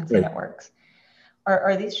the occupancy networks.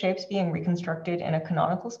 Are these shapes being reconstructed in a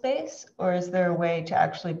canonical space, or is there a way to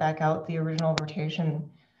actually back out the original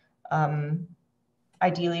rotation?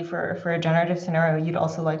 Ideally, for a generative scenario, you'd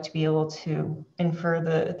also like to be able to infer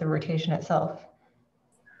the rotation itself.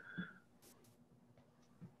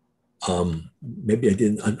 Maybe I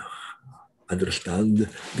didn't understand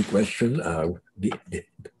the question. The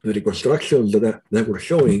reconstruction that we're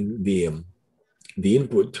showing, the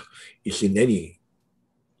input is in any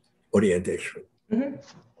orientation.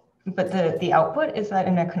 Mm-hmm. But the output, is that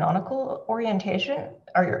in a canonical orientation?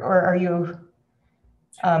 Or are you,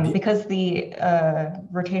 because the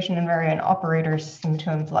rotation invariant operators seem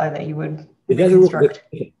to imply that you would reconstruct.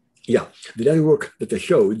 The network that I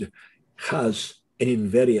showed has an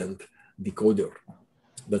invariant decoder.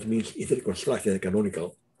 That means it's reconstructed in a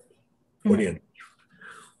canonical orientation.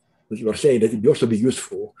 But you are saying that it would also be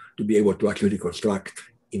useful to be able to actually reconstruct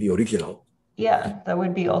in the original Yeah, that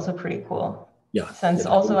would be also pretty cool. Yeah. Since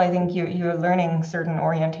also I think you're learning certain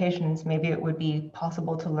orientations, maybe it would be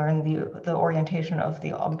possible to learn the orientation of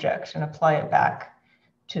the object and apply it back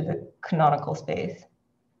to the canonical space.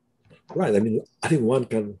 Right. I mean, I think one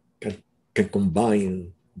can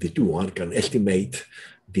combine the two. One can estimate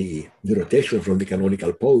the rotation from the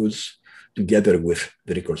canonical pose together with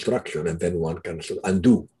the reconstruction, and then one can sort of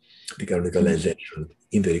undo the canonicalization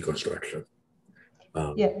in the reconstruction.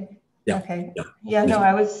 Yeah. Yeah. Okay. Yeah. No,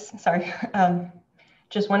 I was sorry.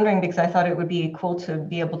 Just wondering because I thought it would be cool to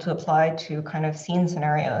be able to apply to kind of scene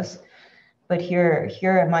scenarios. But here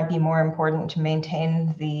it might be more important to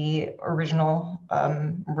maintain the original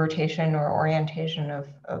rotation or orientation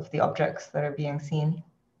of the objects that are being seen.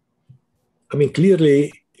 I mean,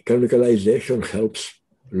 clearly, canonicalization helps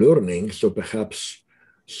learning. So perhaps,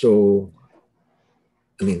 I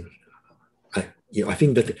mean, I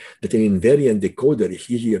think that an invariant decoder is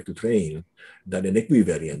easier to train than an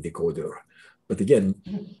equivariant decoder. But again,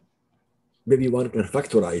 maybe one can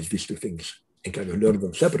factorize these two things and kind of learn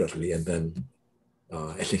them separately and then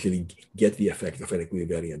essentially get the effect of an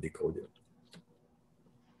equivariant decoder.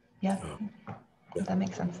 Yeah, that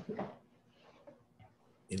makes sense.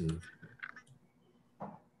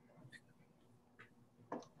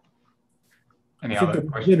 Any other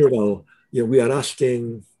questions? In general, we are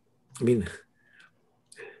asking, I mean,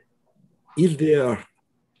 is there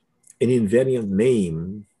an invariant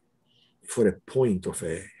name for a point of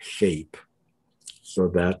a shape so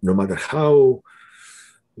that no matter how,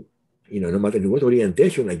 no matter what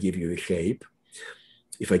orientation I give you a shape,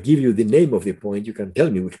 if I give you the name of the point, you can tell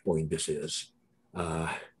me which point this is.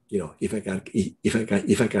 If I can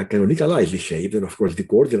canonicalize the shape, then of course the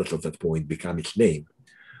coordinates of that point become its name.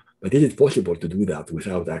 But is it possible to do that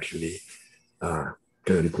without actually kind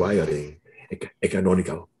of requiring a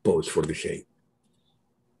canonical pose for the shape?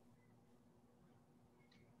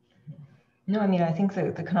 No, I mean, I think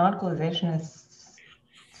the canonicalization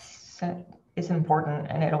is important,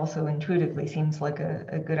 and it also intuitively seems like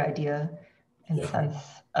a good idea in the sense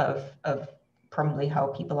of probably how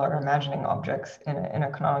people are imagining objects in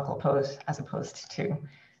a canonical pose as opposed to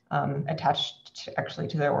attached actually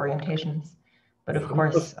to their orientations. But of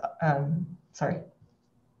course, sorry.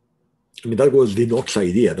 I mean, that was the Knox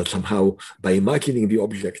idea, that somehow by imagining the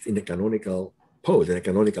object in a canonical pose, in a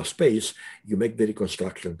canonical space, you make the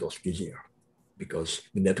reconstruction task easier because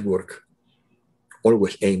the network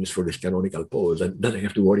always aims for this canonical pose and doesn't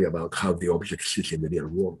have to worry about how the object sits in the real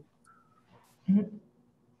world. Mm-hmm.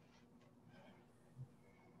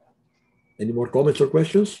 Any more comments or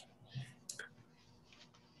questions?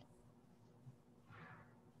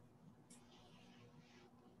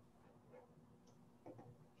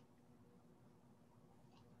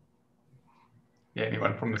 Yeah,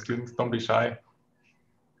 anyone from the students, don't be shy.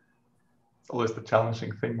 It's always the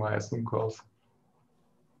challenging thing via Zoom calls.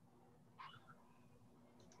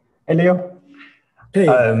 Hey, Leo. Hey,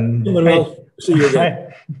 hey. See you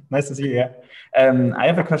again. Hi. Nice to see you. Yeah. I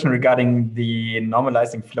have a question regarding the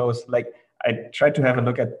normalizing flows. Like, I tried to have a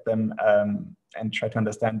look at them and try to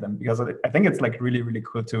understand them because I think it's like really, really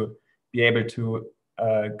cool to be able to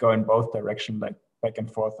go in both directions, like back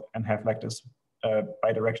and forth, and have like this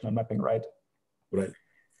bidirectional mapping, right? Right.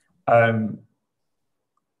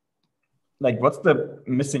 Like, what's the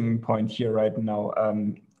missing point here right now?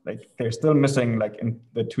 Like, they're still missing, like in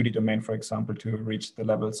the 2D domain, for example, to reach the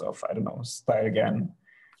levels of, I don't know, style again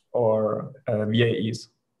or VAEs.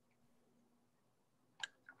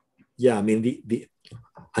 Yeah, I mean,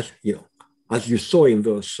 as you saw in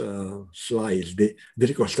those slides, the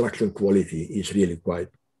reconstruction quality is really quite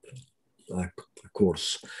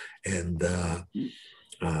coarse, and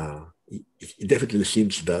it definitely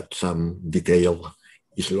seems that some detail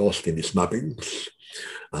is lost in these mappings.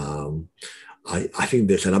 I think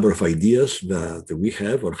there's a number of ideas that we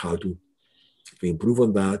have on how to improve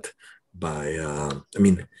on that by,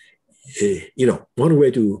 one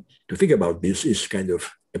way to think about this is kind of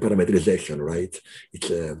a parameterization, right? It's,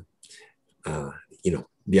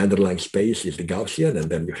 the underlying space is the Gaussian, and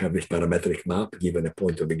then you have this parametric map given a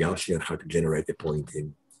point of the Gaussian, how to generate a point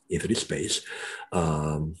in 3D space.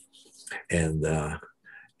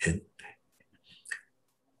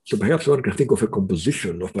 So perhaps one can think of a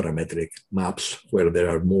composition of parametric maps where there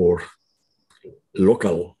are more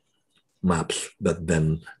local maps that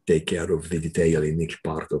then take care of the detail in each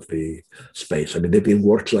part of the space. I mean, there have been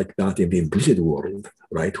works like that in the implicit world,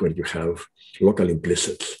 right, where you have local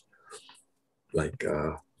implicits, like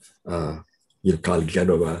Carl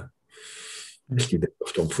Genova, student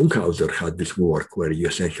of Tom Funkhauser, had this work where you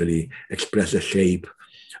essentially express a shape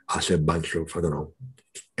as a bunch of, I don't know,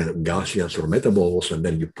 kind of Gaussians or metaballs, and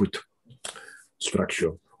then you put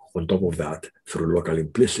structure on top of that through local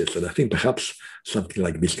implicits. And I think perhaps something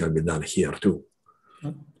like this can be done here too.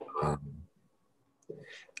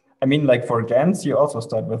 I mean, like for GANs, you also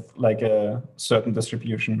start with like a certain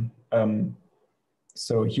distribution.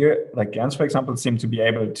 So here, like GANs, for example, seem to be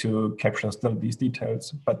able to capture still these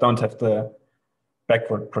details, but don't have the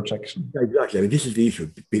backward projection. Yeah, exactly. I mean, this is the issue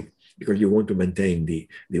because you want to maintain the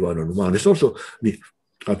one-on-one. There's also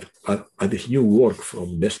this new work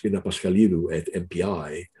from Despina Pascalidou at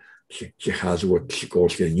MPI. She has what she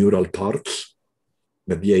calls the neural parts.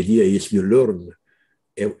 But the idea is you learn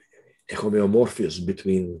a homeomorphism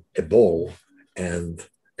between a ball and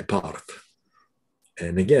a part.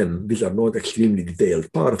 And again, these are not extremely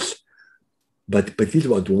detailed parts, but it is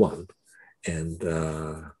one-to-one. And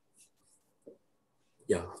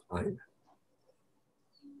yeah, I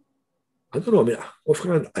don't know. I mean,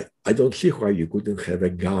 offhand, I don't see why you couldn't have a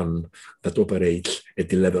gun that operates at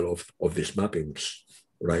the level of these mappings,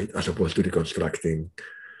 right? As opposed to reconstructing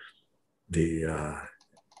the.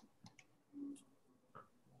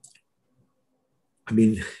 I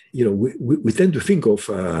mean, you know, we tend to think of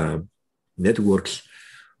networks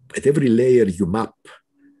at every layer you map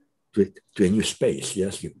to a new space.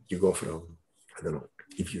 Yes, you go from, I don't know,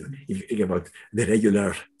 if you think about the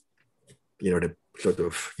regular, you know, the sort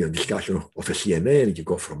of discussion of a CNN, you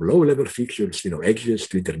go from low-level fixtures, edges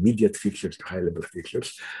to intermediate fixtures to high-level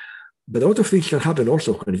fixtures. But a lot of things can happen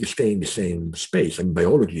also when you stay in the same space. I mean,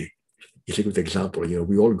 biology is a good example.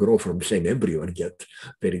 We all grow from the same embryo and get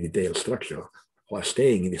very detailed structure while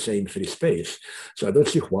staying in the same free space. So I don't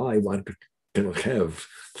see why one cannot have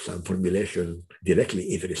some formulation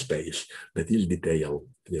directly into the space that is detailed,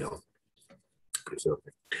 preserved.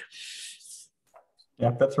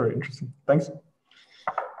 Yeah, that's very interesting. Thanks.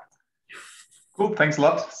 Cool, thanks a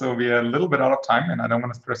lot. So we are a little bit out of time and I don't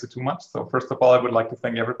want to stress it too much. So first of all, I would like to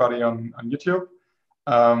thank everybody on YouTube.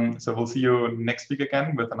 So we'll see you next week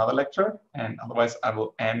again with another lecture. And otherwise, I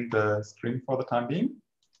will end the stream for the time being.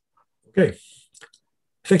 Okay.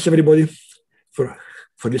 Thanks everybody for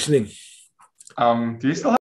listening. Do you still have